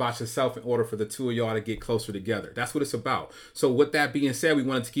things about yourself in order for the two of y'all to get closer together. That's what it's about. So with that being said, we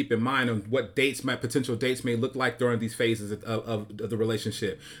wanted to keep in mind on what potential dates may look like during these phases of the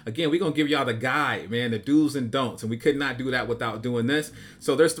relationship. Again, we're going to give y'all the guide, man, the do's and don'ts. And we could not do that without doing this.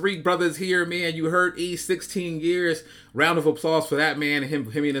 So there's 3 brothers here, man. You heard E, 16 years. Round of applause for that, man. Him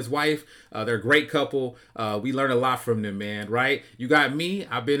and his wife. They're great great couple. We learn a lot from them, man, right? You got me.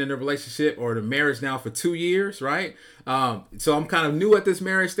 I've been in a relationship or the marriage now for 2 years, right? So I'm kind of new at this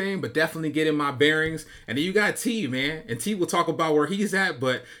marriage thing, but definitely getting my bearings. And then you got T, man. And T will talk about where he's at,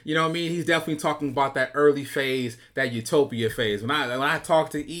 but you know what I mean? He's definitely talking about that early phase, that utopia phase. When I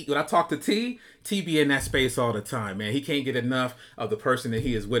talk to T be in that space all the time, man. He can't get enough of the person that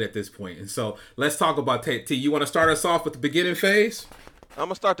he is with at this point. And so let's talk about T. You want to start us off with the beginning phase? I'm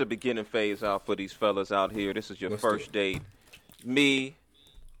gonna start the beginning phase out for these fellas out here. This is your first date. Me,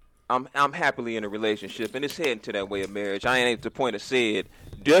 I'm happily in a relationship, and it's heading to that way of marriage. I ain't to the point of said.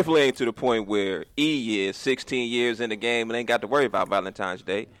 Definitely ain't to the point where E is 16 years in the game and ain't got to worry about Valentine's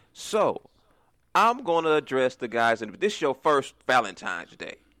Day. So I'm gonna address the guys, and this is your first Valentine's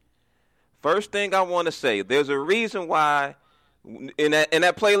Day. First thing I want to say, there's a reason why in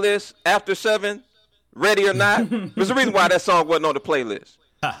that playlist, After 7, Ready or Not, there's a reason why that song wasn't on the playlist.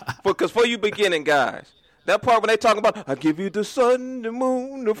 Because for you beginning guys, that part when they talking about, I give you the sun, the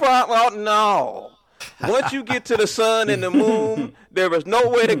moon, the fire, well, no. Once you get to the sun and the moon, there is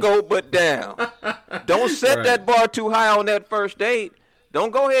nowhere to go but down. Don't set that bar too high on that first date.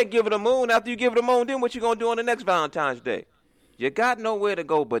 Don't go ahead and give it a moon. After you give it a moon, then what you going to do on the next Valentine's Day? You got nowhere to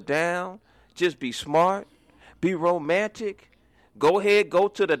go but down. Just be smart, be romantic. Go ahead, go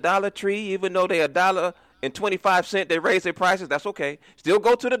to the Dollar Tree, even though they're $1.25, they raise their prices. That's okay. Still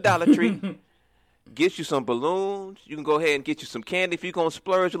go to the Dollar Tree. Get you some balloons. You can go ahead and get you some candy. If you're going to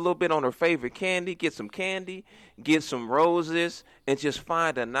splurge a little bit on her favorite candy, get some candy, get some roses, and just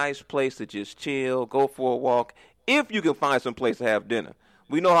find a nice place to just chill, go for a walk, if you can find some place to have dinner.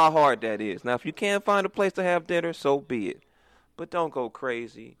 We know how hard that is. Now, if you can't find a place to have dinner, so be it. But don't go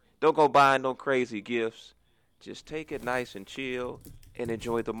crazy. Don't go buy no crazy gifts. Just take it nice and chill and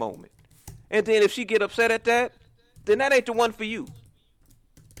enjoy the moment. And then if she get upset at that, then that ain't the one for you.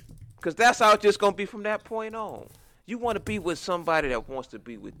 Because that's how it's just going to be from that point on. You want to be with somebody that wants to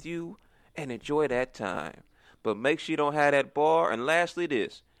be with you and enjoy that time. But make sure you don't have that bar. And lastly,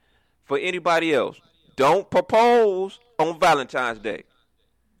 this. For anybody else, don't propose on Valentine's Day.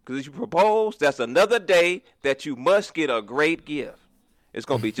 Because if you propose, that's another day that you must get a great gift. It's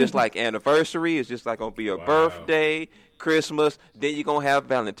going to be just like anniversary. It's just like going to be a birthday, Christmas. Then you're going to have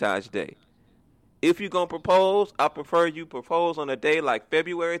Valentine's Day. If you're going to propose, I prefer you propose on a day like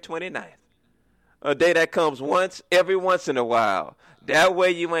February 29th. A day that comes every once in a while. That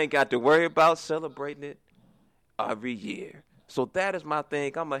way you ain't got to worry about celebrating it every year. So that is my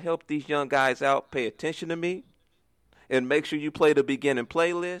thing. I'm going to help these young guys out. Pay attention to me. And make sure you play the beginning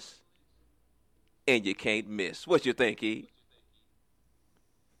playlist. And you can't miss. What you think, E?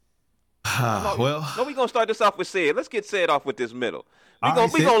 Well, we're gonna start this off with Sid. Let's get Sid off with this middle. We're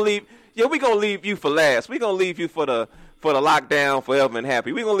gonna leave you for last. We're gonna leave you for the lockdown forever and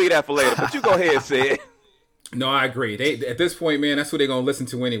happy. We're gonna leave that for later. But you go ahead, Sid. No, I agree. They at this point, man, that's what they're gonna listen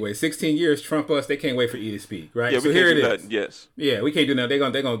to anyway. 16 years, Trump us. They can't wait for E to speak, right? Yeah, so here it is. Nothing. Yes. Yeah, we can't do nothing.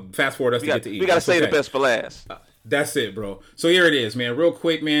 They're gonna fast forward us to get to E. We gotta say the best for last. That's it, bro. So here it is, man. Real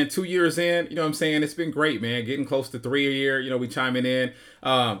quick, man. 2 years in, you know what I'm saying? It's been great, man. Getting close to 3 a year. You know, we chiming in.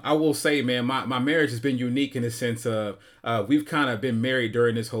 I will say, man, my marriage has been unique in the sense of we've kind of been married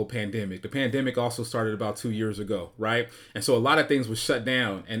during this whole pandemic. The pandemic also started about 2 years ago, right? And so a lot of things was shut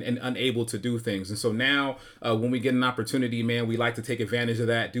down and unable to do things. And so now when we get an opportunity, man, we like to take advantage of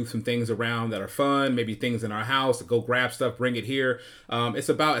that, do some things around that are fun, maybe things in our house, go grab stuff, bring it here. It's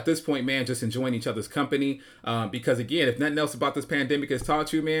about, at this point, man, just enjoying each other's company. Because again, if nothing else about this pandemic has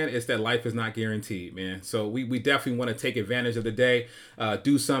taught you, man, it's that life is not guaranteed, man. So we definitely want to take advantage of the day,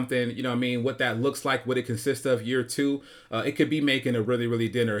 do something, you know what I mean, what that looks like, what it consists of. Year 2, it could be making a really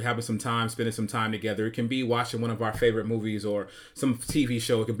dinner, having some time, spending some time together. It can be watching one of our favorite movies or some TV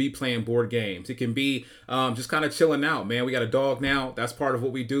show. It can be playing board games. It can be just kind of chilling out, man. We got a dog now. That's part of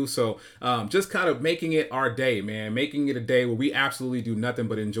what we do. So just kind of making it our day, man. Making it a day where we absolutely do nothing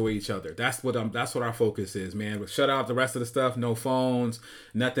but enjoy each other. That's what our focus is, man. But shut out the rest of the stuff. No phones,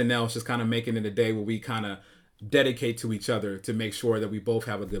 nothing else. Just kind of making it a day where we kind of dedicate to each other to make sure that we both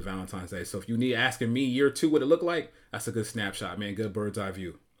have a good Valentine's Day. So if you need asking me year 2 what it look like, that's a good snapshot, man. Good bird's eye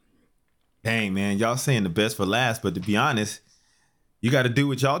view. Dang, man, y'all saying the best for last, but to be honest, you got to do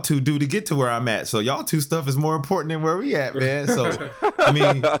what y'all two do to get to where I'm at. So y'all two stuff is more important than where we at, man. So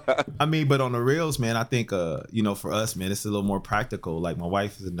I mean, but on the reals, man, I think for us, man, it's a little more practical. Like my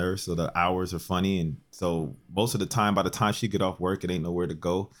wife is a nurse, so the hours are funny, and so most of the time, by the time she get off work, it ain't nowhere to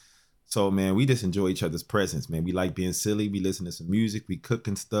go. So, man, we just enjoy each other's presence, man. We like being silly. We listen to some music. We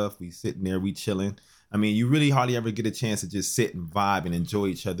cooking stuff. We sitting there. We chilling. I mean, you really hardly ever get a chance to just sit and vibe and enjoy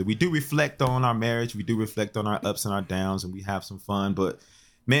each other. We do reflect on our marriage. We do reflect on our ups and our downs, and we have some fun. But,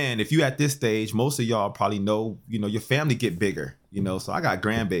 man, if you at this stage, most of y'all probably know, your family get bigger, so I got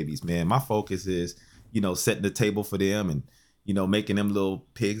grandbabies, man. My focus is, setting the table for them and, making them little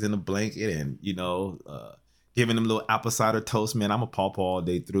pigs in a blanket and, giving them little apple cider toast, man. I'm a pawpaw all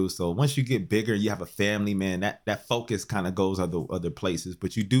day through. So once you get bigger, you have a family, man, that focus kind of goes other places.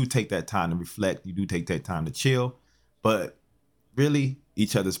 But you do take that time to reflect. You do take that time to chill. But really,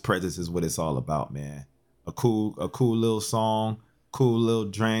 each other's presence is what it's all about, man. A cool little song, cool little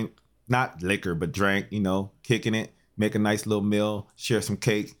drink, not liquor, but drink, kicking it, make a nice little meal, share some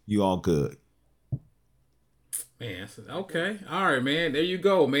cake. You all good. Man, okay. All right, man. There you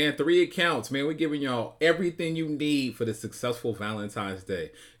go, man. 3 accounts, man. We're giving y'all everything you need for the successful Valentine's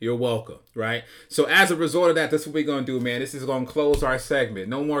Day. You're welcome, right? So as a result of that, this is what we're going to do, man. This is going to close our segment.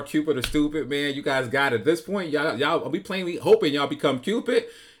 No more Cupid or Stupid, man. You guys got it. At this point, y'all, we plainly hoping y'all become Cupid.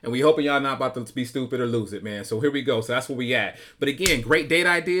 And we hoping y'all not about to be stupid or lose it, man. So here we go. So that's where we at. But again, great date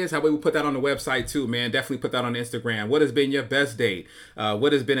ideas. How about we put that on the website too, man? Definitely put that on Instagram. What has been your best date?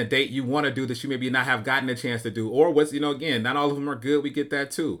 What has been a date you want to do that you maybe not have gotten a chance to do? Or what's, again, not all of them are good. We get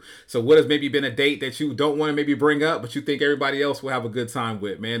that too. So what has maybe been a date that you don't want to maybe bring up, but you think everybody else will have a good time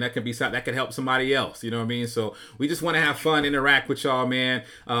with, man? That can be something that can help somebody else. You know what I mean? So we just want to have fun, interact with y'all, man.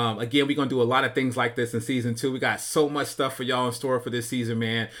 Again, we're going to do a lot of things like this in season 2. We got so much stuff for y'all in store for this season,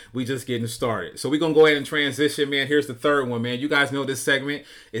 man. We just getting started. So we're going to go ahead and transition, man. Here's the third one, man. You guys know this segment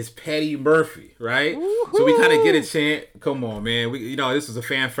is Petty Murphy, right? Woo-hoo. So we kind of get a chance. Come on, man. This is a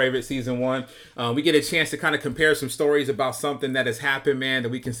fan favorite season 1. We get a chance to kind of compare some stories about something that has happened, man, that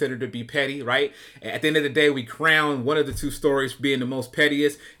we consider to be petty, right? At the end of the day, we crown one of the 2 stories being the most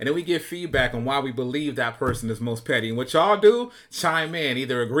pettiest, and then we give feedback on why we believe that person is most petty. And what y'all do, chime in.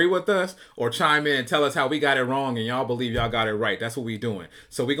 Either agree with us or chime in and tell us how we got it wrong and y'all believe y'all got it right. That's what we doing.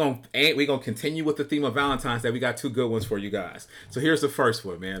 So we're going to continue with the theme of Valentine's Day. We got 2 good ones for you guys. So here's the first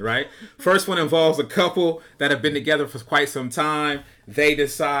one, man, right? First one involves a couple that have been together for quite some time. They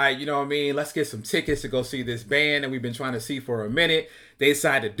decide, let's get some tickets to go see this band that we've been trying to see for a minute. They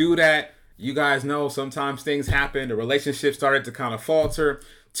decide to do that. You guys know sometimes things happen. The relationship started to kind of falter.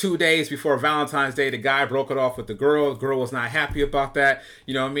 2 days before Valentine's Day, the guy broke it off with the girl. The girl was not happy about that.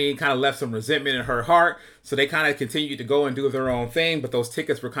 Kind of left some resentment in her heart. So they kind of continued to go and do their own thing, but those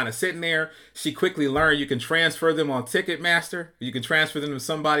tickets were kind of sitting there. She quickly learned you can transfer them on Ticketmaster. You can transfer them to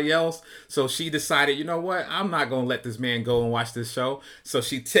somebody else. So she decided, you know what? I'm not going to let this man go and watch this show. So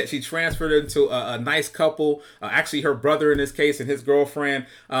she transferred it to a nice couple. Actually, her brother in this case and his girlfriend.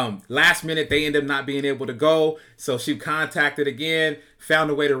 Last minute, they ended up not being able to go. So she contacted again,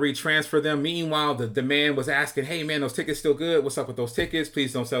 found a way to retransfer them. Meanwhile, the man was asking, hey, man, those tickets still good? What's up with those tickets?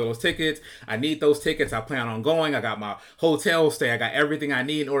 Please don't sell those tickets. I need those tickets. I plan on going. I got my hotel stay. I got everything I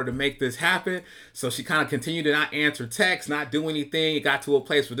need in order to make this happen. So she kind of continued to not answer texts, not do anything. It got to a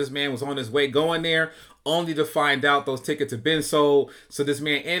place where this man was on his way going there, only to find out those tickets had been sold. So this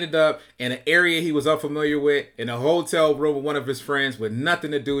man ended up in an area he was unfamiliar with, in a hotel room with one of his friends with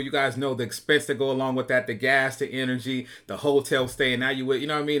nothing to do. You guys know the expense that go along with that, the gas, the energy, the hotel stay. And now you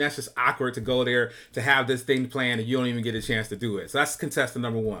know what I mean? That's just awkward to go there to have this thing planned and you don't even get a chance to do it. So that's contestant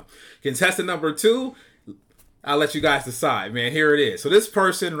number 1. Contestant number 2, I'll let you guys decide, man. Here it is. So this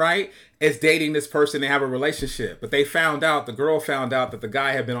person, right, is dating this person. They have a relationship, but the girl found out that the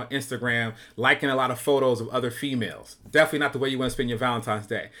guy had been on Instagram liking a lot of photos of other females. Definitely not the way you want to spend your Valentine's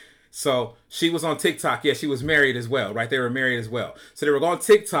Day. So she was on TikTok. Yeah, she was married as well, right? They were married as well. So they were on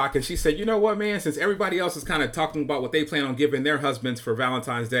TikTok, and she said, you know what, man? Since everybody else is kind of talking about what they plan on giving their husbands for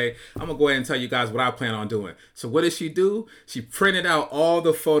Valentine's Day, I'm going to go ahead and tell you guys what I plan on doing. So what did she do? She printed out all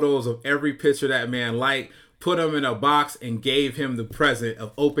the photos of every picture that man liked, put them in a box, and gave him the present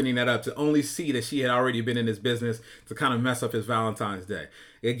of opening that up to only see that she had already been in his business to kind of mess up his Valentine's Day.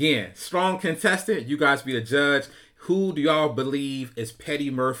 Again, strong contestant. You guys be the judge. Who do y'all believe is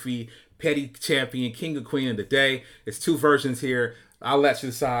Petty Murphy, Petty Champion, King or Queen of the Day? It's 2 versions here. I'll let you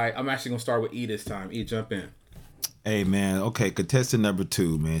decide. I'm actually going to start with E this time. E, jump in. Hey, man. Okay, contestant number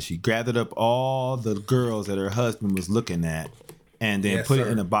 2, man. She gathered up all the girls that her husband was looking at and then put it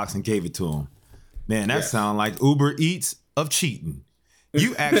in a box and gave it to him. Man, that sounds like Uber Eats of cheating.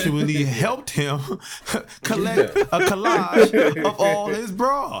 You actually helped him collect a collage of all his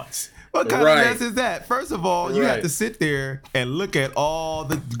broads. What kind of mess is that? First of all, you have to sit there and look at all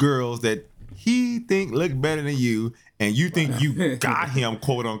the girls that he think look better than you, and you think you got him,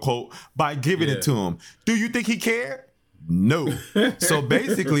 quote unquote, by giving it to him. Do you think he cared? No. So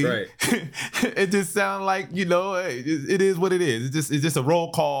basically, it just sounds like, it is what it is. It's just a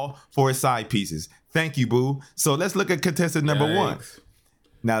roll call for his side pieces. Thank you, boo. So let's look at contestant number 1.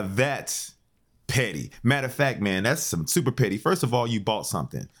 Now that's petty. Matter of fact, man, that's some super petty. First of all, you bought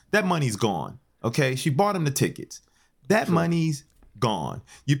something. That money's gone. Okay, she bought him the tickets. That money's gone.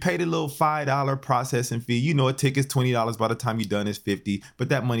 You paid a little $5 processing fee. You know, a ticket's $20. By the time you're done, it's $50. But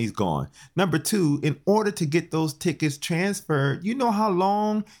that money's gone. Number two, in order to get those tickets transferred, you know how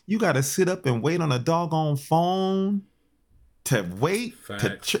long you got to sit up and wait on a doggone phone to wait?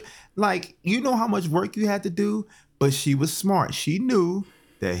 Like, you know how much work you had to do? But she was smart. She knew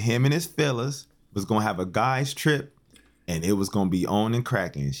that him and his fellas was going to have a guy's trip and it was going to be on and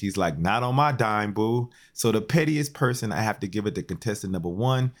cracking. She's like, not on my dime, boo. So the pettiest person, I have to give it to contestant number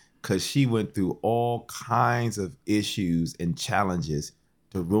one, because she went through all kinds of issues and challenges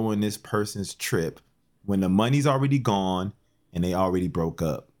to ruin this person's trip when the money's already gone and they already broke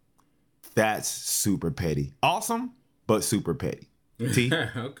up. That's super petty. Awesome, but super petty. T?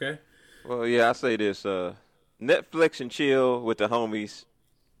 Okay. Well, yeah, I say this. Netflix and chill with the homies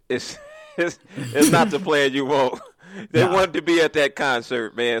is not the plan you want. They wanted to be at that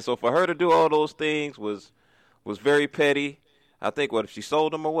concert, man. So for her to do all those things was very petty. I think if she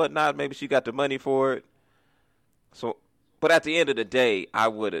sold them or whatnot, maybe she got the money for it. So, but at the end of the day, I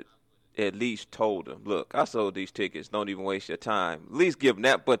would have at least told them, look, I sold these tickets. Don't even waste your time. At least give them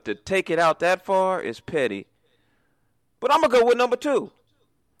that. But to take it out that far is petty. But I'm going to go with number two.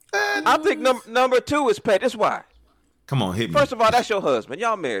 I think number two is petty. That's why. Come on, hit me. First of all, that's your husband.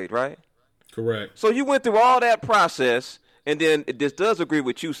 Y'all married, right? Correct. So you went through all that process, and then this does agree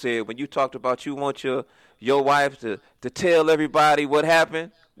with you said when you talked about you want your wife to tell everybody what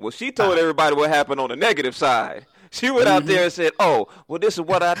happened. Well, she told everybody what happened on the negative side. She went out there and said, oh, well, this is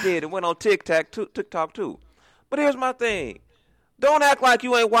what I did, and went on TikTok too. But here's my thing. Don't act like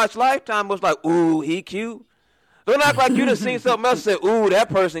you ain't watched Lifetime. It was like, ooh, he cute. Don't act like you done seen something else and said, ooh, that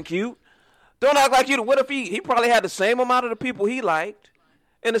person cute. Don't act like what if he probably had the same amount of the people he liked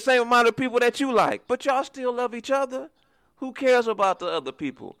and the same amount of people that you like, but y'all still love each other? Who cares about the other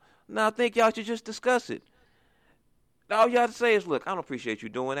people? Now, I think y'all should just discuss it. All you have to say is, look, I don't appreciate you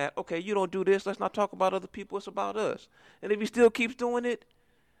doing that. Okay, you don't do this. Let's not talk about other people. It's about us. And if he still keeps doing it,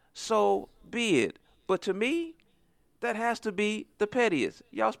 so be it. But to me, that has to be the pettiest.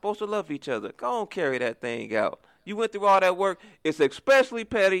 Y'all supposed to love each other. Go on, carry that thing out. You went through all that work. It's especially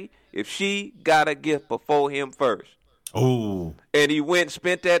petty if she got a gift before him first. Oh. And he went and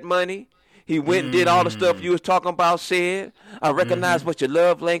spent that money. He went and did all the stuff you was talking about, said, I recognize what your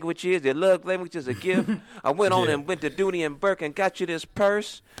love language is. Your love language is a gift. I went on and went to Dooney and Burke and got you this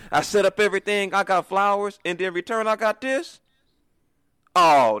purse. I set up everything. I got flowers. And in return, I got this.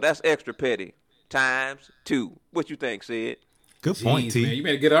 Oh, that's extra petty. Times 2. What you think, Sid? Good point, T. Man, you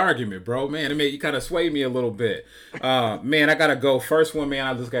made a good argument, bro. Man, you kind of swayed me a little bit. Man, I gotta go. First one, man,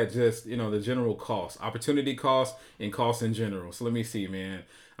 I just got the general cost, opportunity cost, and cost in general. So let me see, man.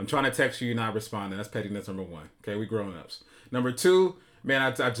 I'm trying to text you, you're not responding. That's pettiness number one. Okay, we grown ups. Number two,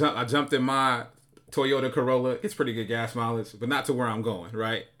 man, I jumped in my Toyota Corolla. It's pretty good gas mileage, but not to where I'm going,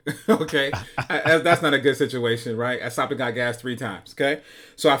 right? Okay, that's not a good situation, right? I stopped and got gas 3 times. Okay,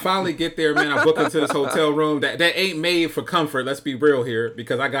 so I finally get there, man. I book into this hotel room that ain't made for comfort. Let's be real here,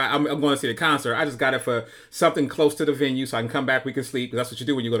 because I'm going to see the concert. I just got it for something close to the venue, so I can come back. We can sleep. That's what you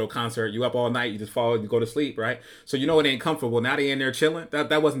do when you go to a concert. You up all night. You just fall. You go to sleep, right? So you know it ain't comfortable. Now they in there chilling.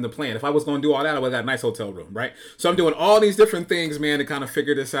 That wasn't the plan. If I was going to do all that, I would have got a nice hotel room, right? So I'm doing all these different things, man, to kind of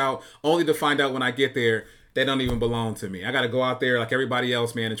figure this out, only to find out when I get there, they don't even belong to me. I got to go out there like everybody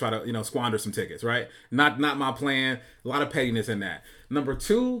else, man, and try to, squander some tickets, right? Not my plan. A lot of pettiness in that. Number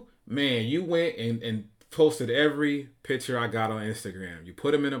 2, man, you went and posted every picture I got on Instagram. You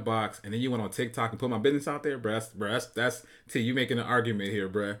put them in a box, and then you went on TikTok and put my business out there, bruh. That's T, you making an argument here,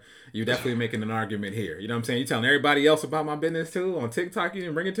 bruh. You definitely making an argument here. You know what I'm saying? You telling everybody else about my business too on TikTok. You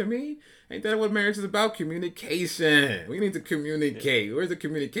didn't bring it to me. Ain't that what marriage is about? Communication. We need to communicate. Where's the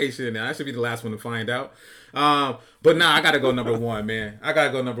communication in there? I should be the last one to find out. But nah, I gotta go number 1, man. I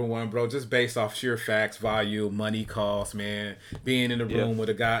gotta go number 1, bro. Just based off sheer facts, volume, money cost, man. Being in the room with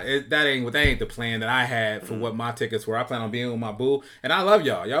a guy. That ain't the plan that I had for what my tickets were. I plan on being with my boo, and I love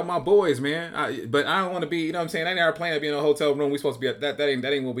y'all. Y'all my boys, man. But I don't want to be. You know what I'm saying? I ain't our plan to be in a hotel room. We supposed to be at that. That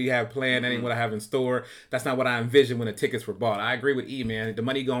ain't what we have planned. That ain't what I have in store. That's not what I envisioned when the tickets were bought. I agree with E, man. The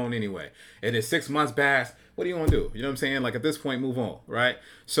money gone anyway. It is 6 months past. What do you want to do? You know what I'm saying? Like, at this point, move on, right?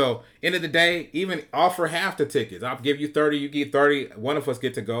 So, end of the day, even offer half the tickets. I'll give you 30, you get 30. One of us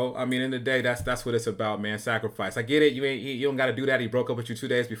get to go. I mean, end of the day, that's what it's about, man. Sacrifice. I get it. You don't got to do that. He broke up with you 2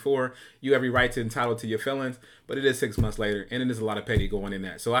 days before. You have every right to entitled to your feelings. But it is 6 months later, and there's a lot of petty going in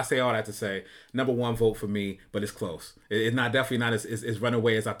that. So I say all that to say, number 1 vote for me, but it's close. It's definitely not as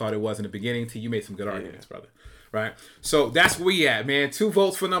runaway as I thought it was in the beginning. You made some good arguments, brother. right? So that's where we at, man. 2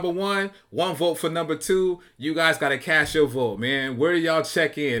 votes for number 1, 1 vote for number 2. You guys got to cast your vote, man. Where do y'all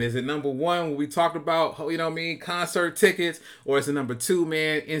check in? Is it number 1 when we talked about, you know what I mean, concert tickets, or is it number 2,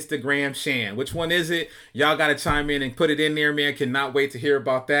 man, Instagram Shan? Which one is it? Y'all got to chime in and put it in there, man. Cannot wait to hear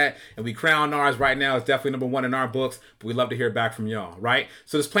about that. And we crown ours right now. It's definitely number 1 in our books, but we love to hear back from y'all, right?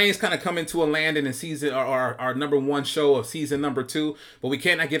 So this plane's kind of coming to a landing in season, our number 1 show of season number 2, but we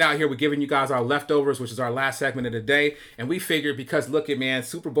cannot get out here. We're giving you guys our leftovers, which is our last segment of the day. And we figured, because look at, man,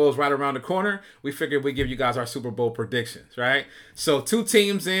 Super Bowl's right around the corner, we figured we'd give you guys our Super Bowl predictions, right? So 2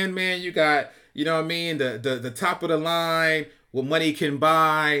 teams in, man. You got, you know what I mean, the top of the line, what money can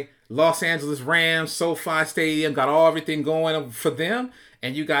buy, Los Angeles Rams, SoFi Stadium, got everything going for them.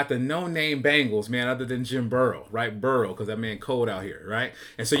 And you got the no-name Bengals, man, other than Jim Burrow, right? Burrow, because that man cold out here, right?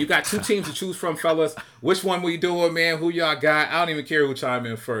 And so you got 2 teams to choose from, fellas. Which one we doing, man? Who y'all got? I don't even care who chime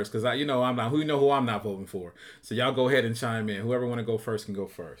in first, because I'm not. Who I'm not voting for. So y'all go ahead and chime in. Whoever want to go first can go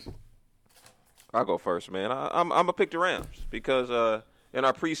first. I'll go first, man. I'm gonna pick the Rams because in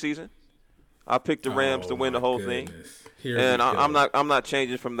our preseason, I picked the Rams to win the whole thing. And I'm not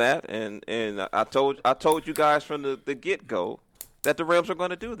changing from that. And I told you guys from the get-go that the Rams are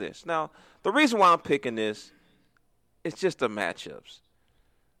going to do this. Now, the reason why I'm picking this, it's just the matchups.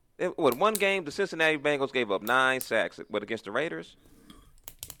 One game, the Cincinnati Bengals gave up 9 sacks against the Raiders.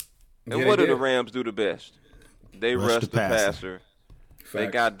 And what do the Rams do the best? They rush the passer. Facts. They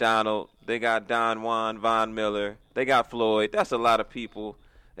got Donald. They got Don Juan, Von Miller. They got Floyd. That's a lot of people.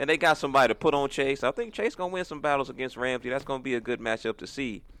 And they got somebody to put on Chase. I think Chase going to win some battles against Ramsey. That's going to be a good matchup to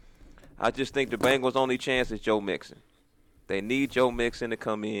see. I just think the Bengals' only chance is Joe Mixon. They need Joe Mixon to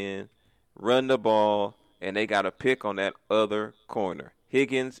come in, run the ball, and they got to pick on that other corner.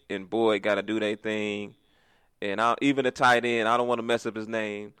 Higgins and Boyd got to do their thing. And even the tight end, I don't want to mess up his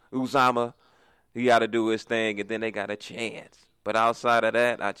name, Uzama, he got to do his thing, and then they got a chance. But outside of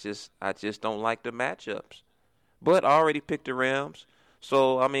that, I just don't like the matchups. But I already picked the Rams.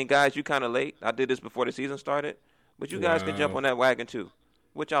 So, I mean, guys, you kind of late. I did this before the season started. But you guys can jump on that wagon, too.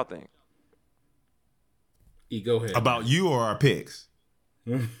 What y'all think? Go ahead. About you or our picks?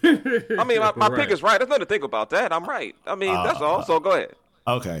 I mean, my pick is right. There's nothing to think about that. I'm right. I mean, that's all. So go ahead.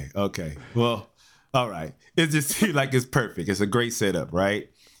 Okay. Well, all right. It just seems like it's perfect. It's a great setup, right?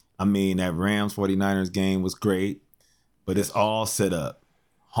 I mean, that Rams 49ers game was great, but it's all set up.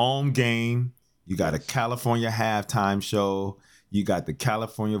 Home game. You got a California halftime show. You got the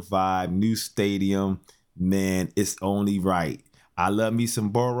California vibe, new stadium. Man, it's only right. I love me some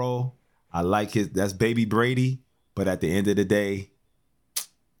Burrow. I like that's baby Brady. But at the end of the day,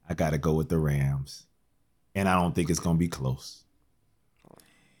 I got to go with the Rams. And I don't think it's going to be close.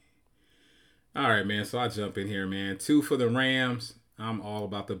 All right, man. So I jump in here, man. 2 for the Rams. I'm all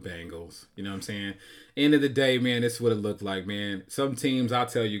about the Bengals. You know what I'm saying? End of the day, man, this is what it looked like, man. Some teams, I'll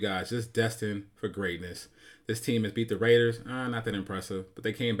tell you guys, just destined for greatness. This team has beat the Raiders. Not that impressive. But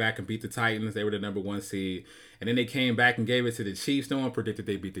they came back and beat the Titans. They were the number 1 seed. And then they came back and gave it to the Chiefs. No one predicted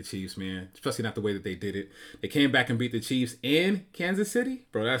they beat the Chiefs, man. Especially not the way that they did it. They came back and beat the Chiefs in Kansas City.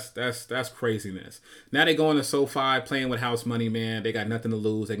 Bro, that's craziness. Now they go into SoFi playing with house money, man. They got nothing to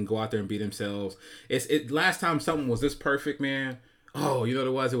lose. They can go out there and beat themselves. Last time something was this perfect, man. Oh, you know what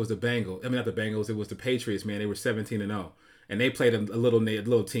it was? It was the Bengals. I mean, not the Bengals. It was the Patriots, man. They were 17-0. And they played a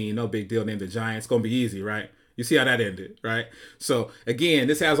little team, no big deal, named the Giants. It's going to be easy, right? You see how that ended, right? So, again,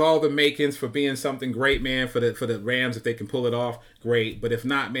 this has all the makings for being something great, man, for the Rams. If they can pull it off, great. But if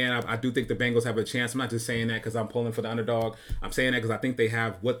not, man, I do think the Bengals have a chance. I'm not just saying that because I'm pulling for the underdog. I'm saying that because I think they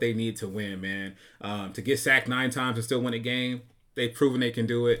have what they need to win, man. To get sacked 9 times and still win a game, they've proven they can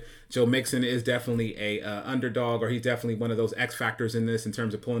do it. Joe Mixon is definitely a underdog, or he's definitely one of those X factors in this in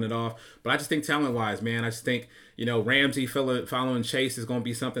terms of pulling it off. But I just think talent-wise, man, I just think, Ramsey following Chase is going to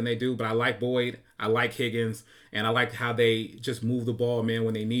be something they do. But I like Boyd. I like Higgins. And I like how they just move the ball, man,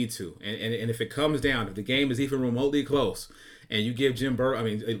 when they need to. And if it comes down, if the game is even remotely close, and you give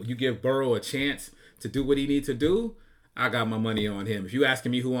you give Burrow a chance to do what he needs to do, I got my money on him. If you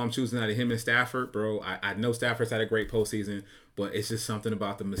asking me who I'm choosing out of him and Stafford, bro, I know Stafford's had a great postseason, but it's just something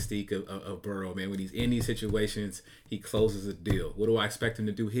about the mystique of Burrow, man. When he's in these situations, he closes a deal. What do I expect him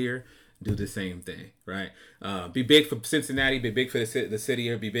to do here? Do the same thing, right? Be big for Cincinnati, be big for the city,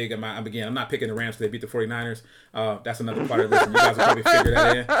 or be big. I'm not picking the Rams because they beat the 49ers. That's another part of this. You guys will probably figure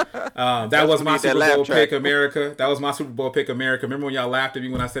that in. That was my Super Bowl pick, America. That was my Super Bowl pick, America. Remember when y'all laughed at me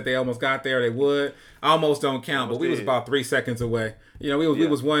when I said they almost got there? They would. I almost don't count, but we was about 3 seconds away. We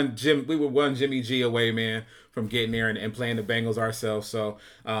were one Jimmy G away, man, from getting there and playing the Bengals ourselves. So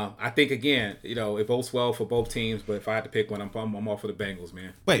I think, again, it votes well for both teams. But if I had to pick one, I'm all for the Bengals,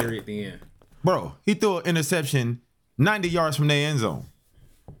 man. Wait. Period at the end. Bro, he threw an interception 90 yards from their end zone.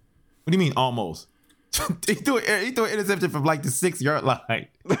 What do you mean almost? he threw an interception from like the 6-yard line.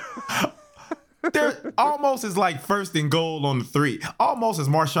 There almost is like first and goal on the 3. Almost is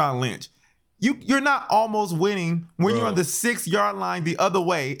Marshawn Lynch. You're not almost winning when you're on the 6-yard line the other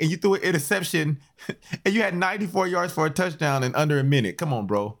way and you threw an interception and you had 94 yards for a touchdown in under a minute. Come on,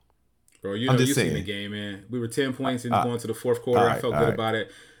 bro. Bro, you seen the game, man. We were 10 points in going to the fourth quarter. I felt good about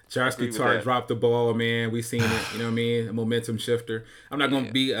it. Jarsky Tart dropped the ball, man. We seen it. You know what I mean? A momentum shifter. I'm not going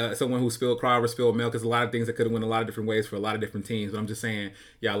to be someone who cried or spilled milk. There's a lot of things that could have went a lot of different ways for a lot of different teams. But I'm just saying,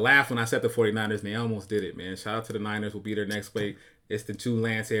 I laughed when I said the 49ers, and they almost did it, man. Shout out to the Niners. We'll be there next week. It's the 2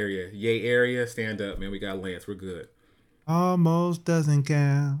 Lance area. Yay area. Stand up, man. We got Lance. We're good. Almost doesn't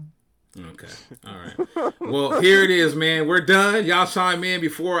count. Okay. All right. Well, here it is, man. We're done. Y'all chime in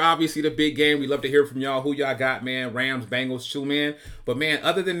before, obviously, the big game. We love to hear from y'all. Who y'all got, man? Rams, Bengals, too, man. But, man,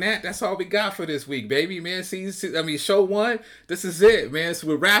 other than that, that's all we got for this week, baby. Man, show 1. This is it, man. So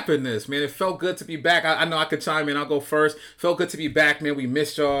we're wrapping this, man. It felt good to be back. I know I could chime in. I'll go first. Felt good to be back, man. We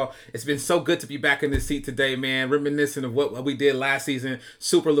missed y'all. It's been so good to be back in this seat today, man. Reminiscent of what we did last season.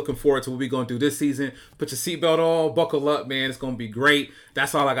 Super looking forward to what we're going to do this season. Put your seatbelt on. Buckle up, man. It's going to be great.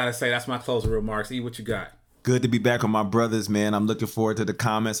 That's all I got to say. That's my closing remarks. E, what you got? Good to be back with my brothers, man. I'm looking forward to the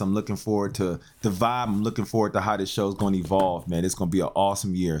comments. I'm looking forward to the vibe. I'm looking forward to how this show's going to evolve, man. It's going to be an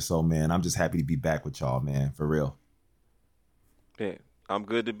awesome year. So, man, I'm just happy to be back with y'all, man, for real. Yeah, I'm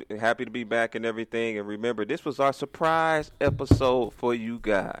happy to be back and everything. And remember, this was our surprise episode for you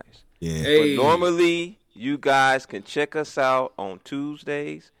guys. Yeah. Hey. But normally, you guys can check us out on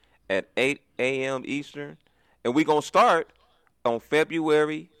Tuesdays at 8 a.m. Eastern. And we're going to start on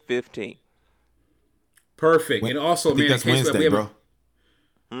February 15th. Perfect. And also, man, that's Wednesday, bro.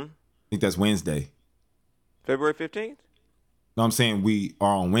 I think that's Wednesday. February 15th? No, I'm saying we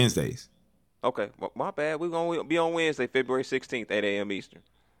are on Wednesdays. Okay. Well, my bad. We're going to be on Wednesday, February 16th, 8 a.m. Eastern.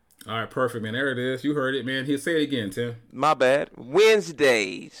 All right, perfect, man. There it is. You heard it, man. Say it again, Tim. My bad.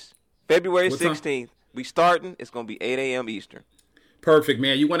 Wednesdays, February 16th. We starting. It's going to be 8 a.m. Eastern. Perfect,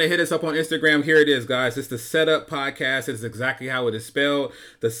 man. You want to hit us up on Instagram? Here it is, guys. It's the Setup Podcast. It's exactly how it is spelled.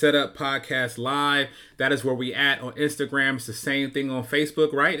 The Setup Podcast Live. That is where we at on Instagram. It's the same thing on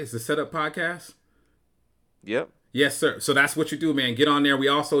Facebook, right? It's the Setup Podcast. Yep. Yes, sir. So that's what you do, man. Get on there.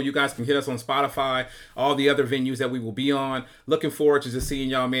 You guys can hit us on Spotify, all the other venues that we will be on. Looking forward to just seeing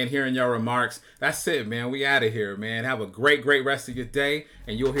y'all, man, hearing y'all remarks. That's it, man. We out of here, man. Have a great, great rest of your day,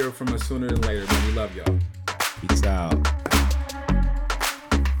 and you'll hear from us sooner than later, man. We love y'all. Peace out.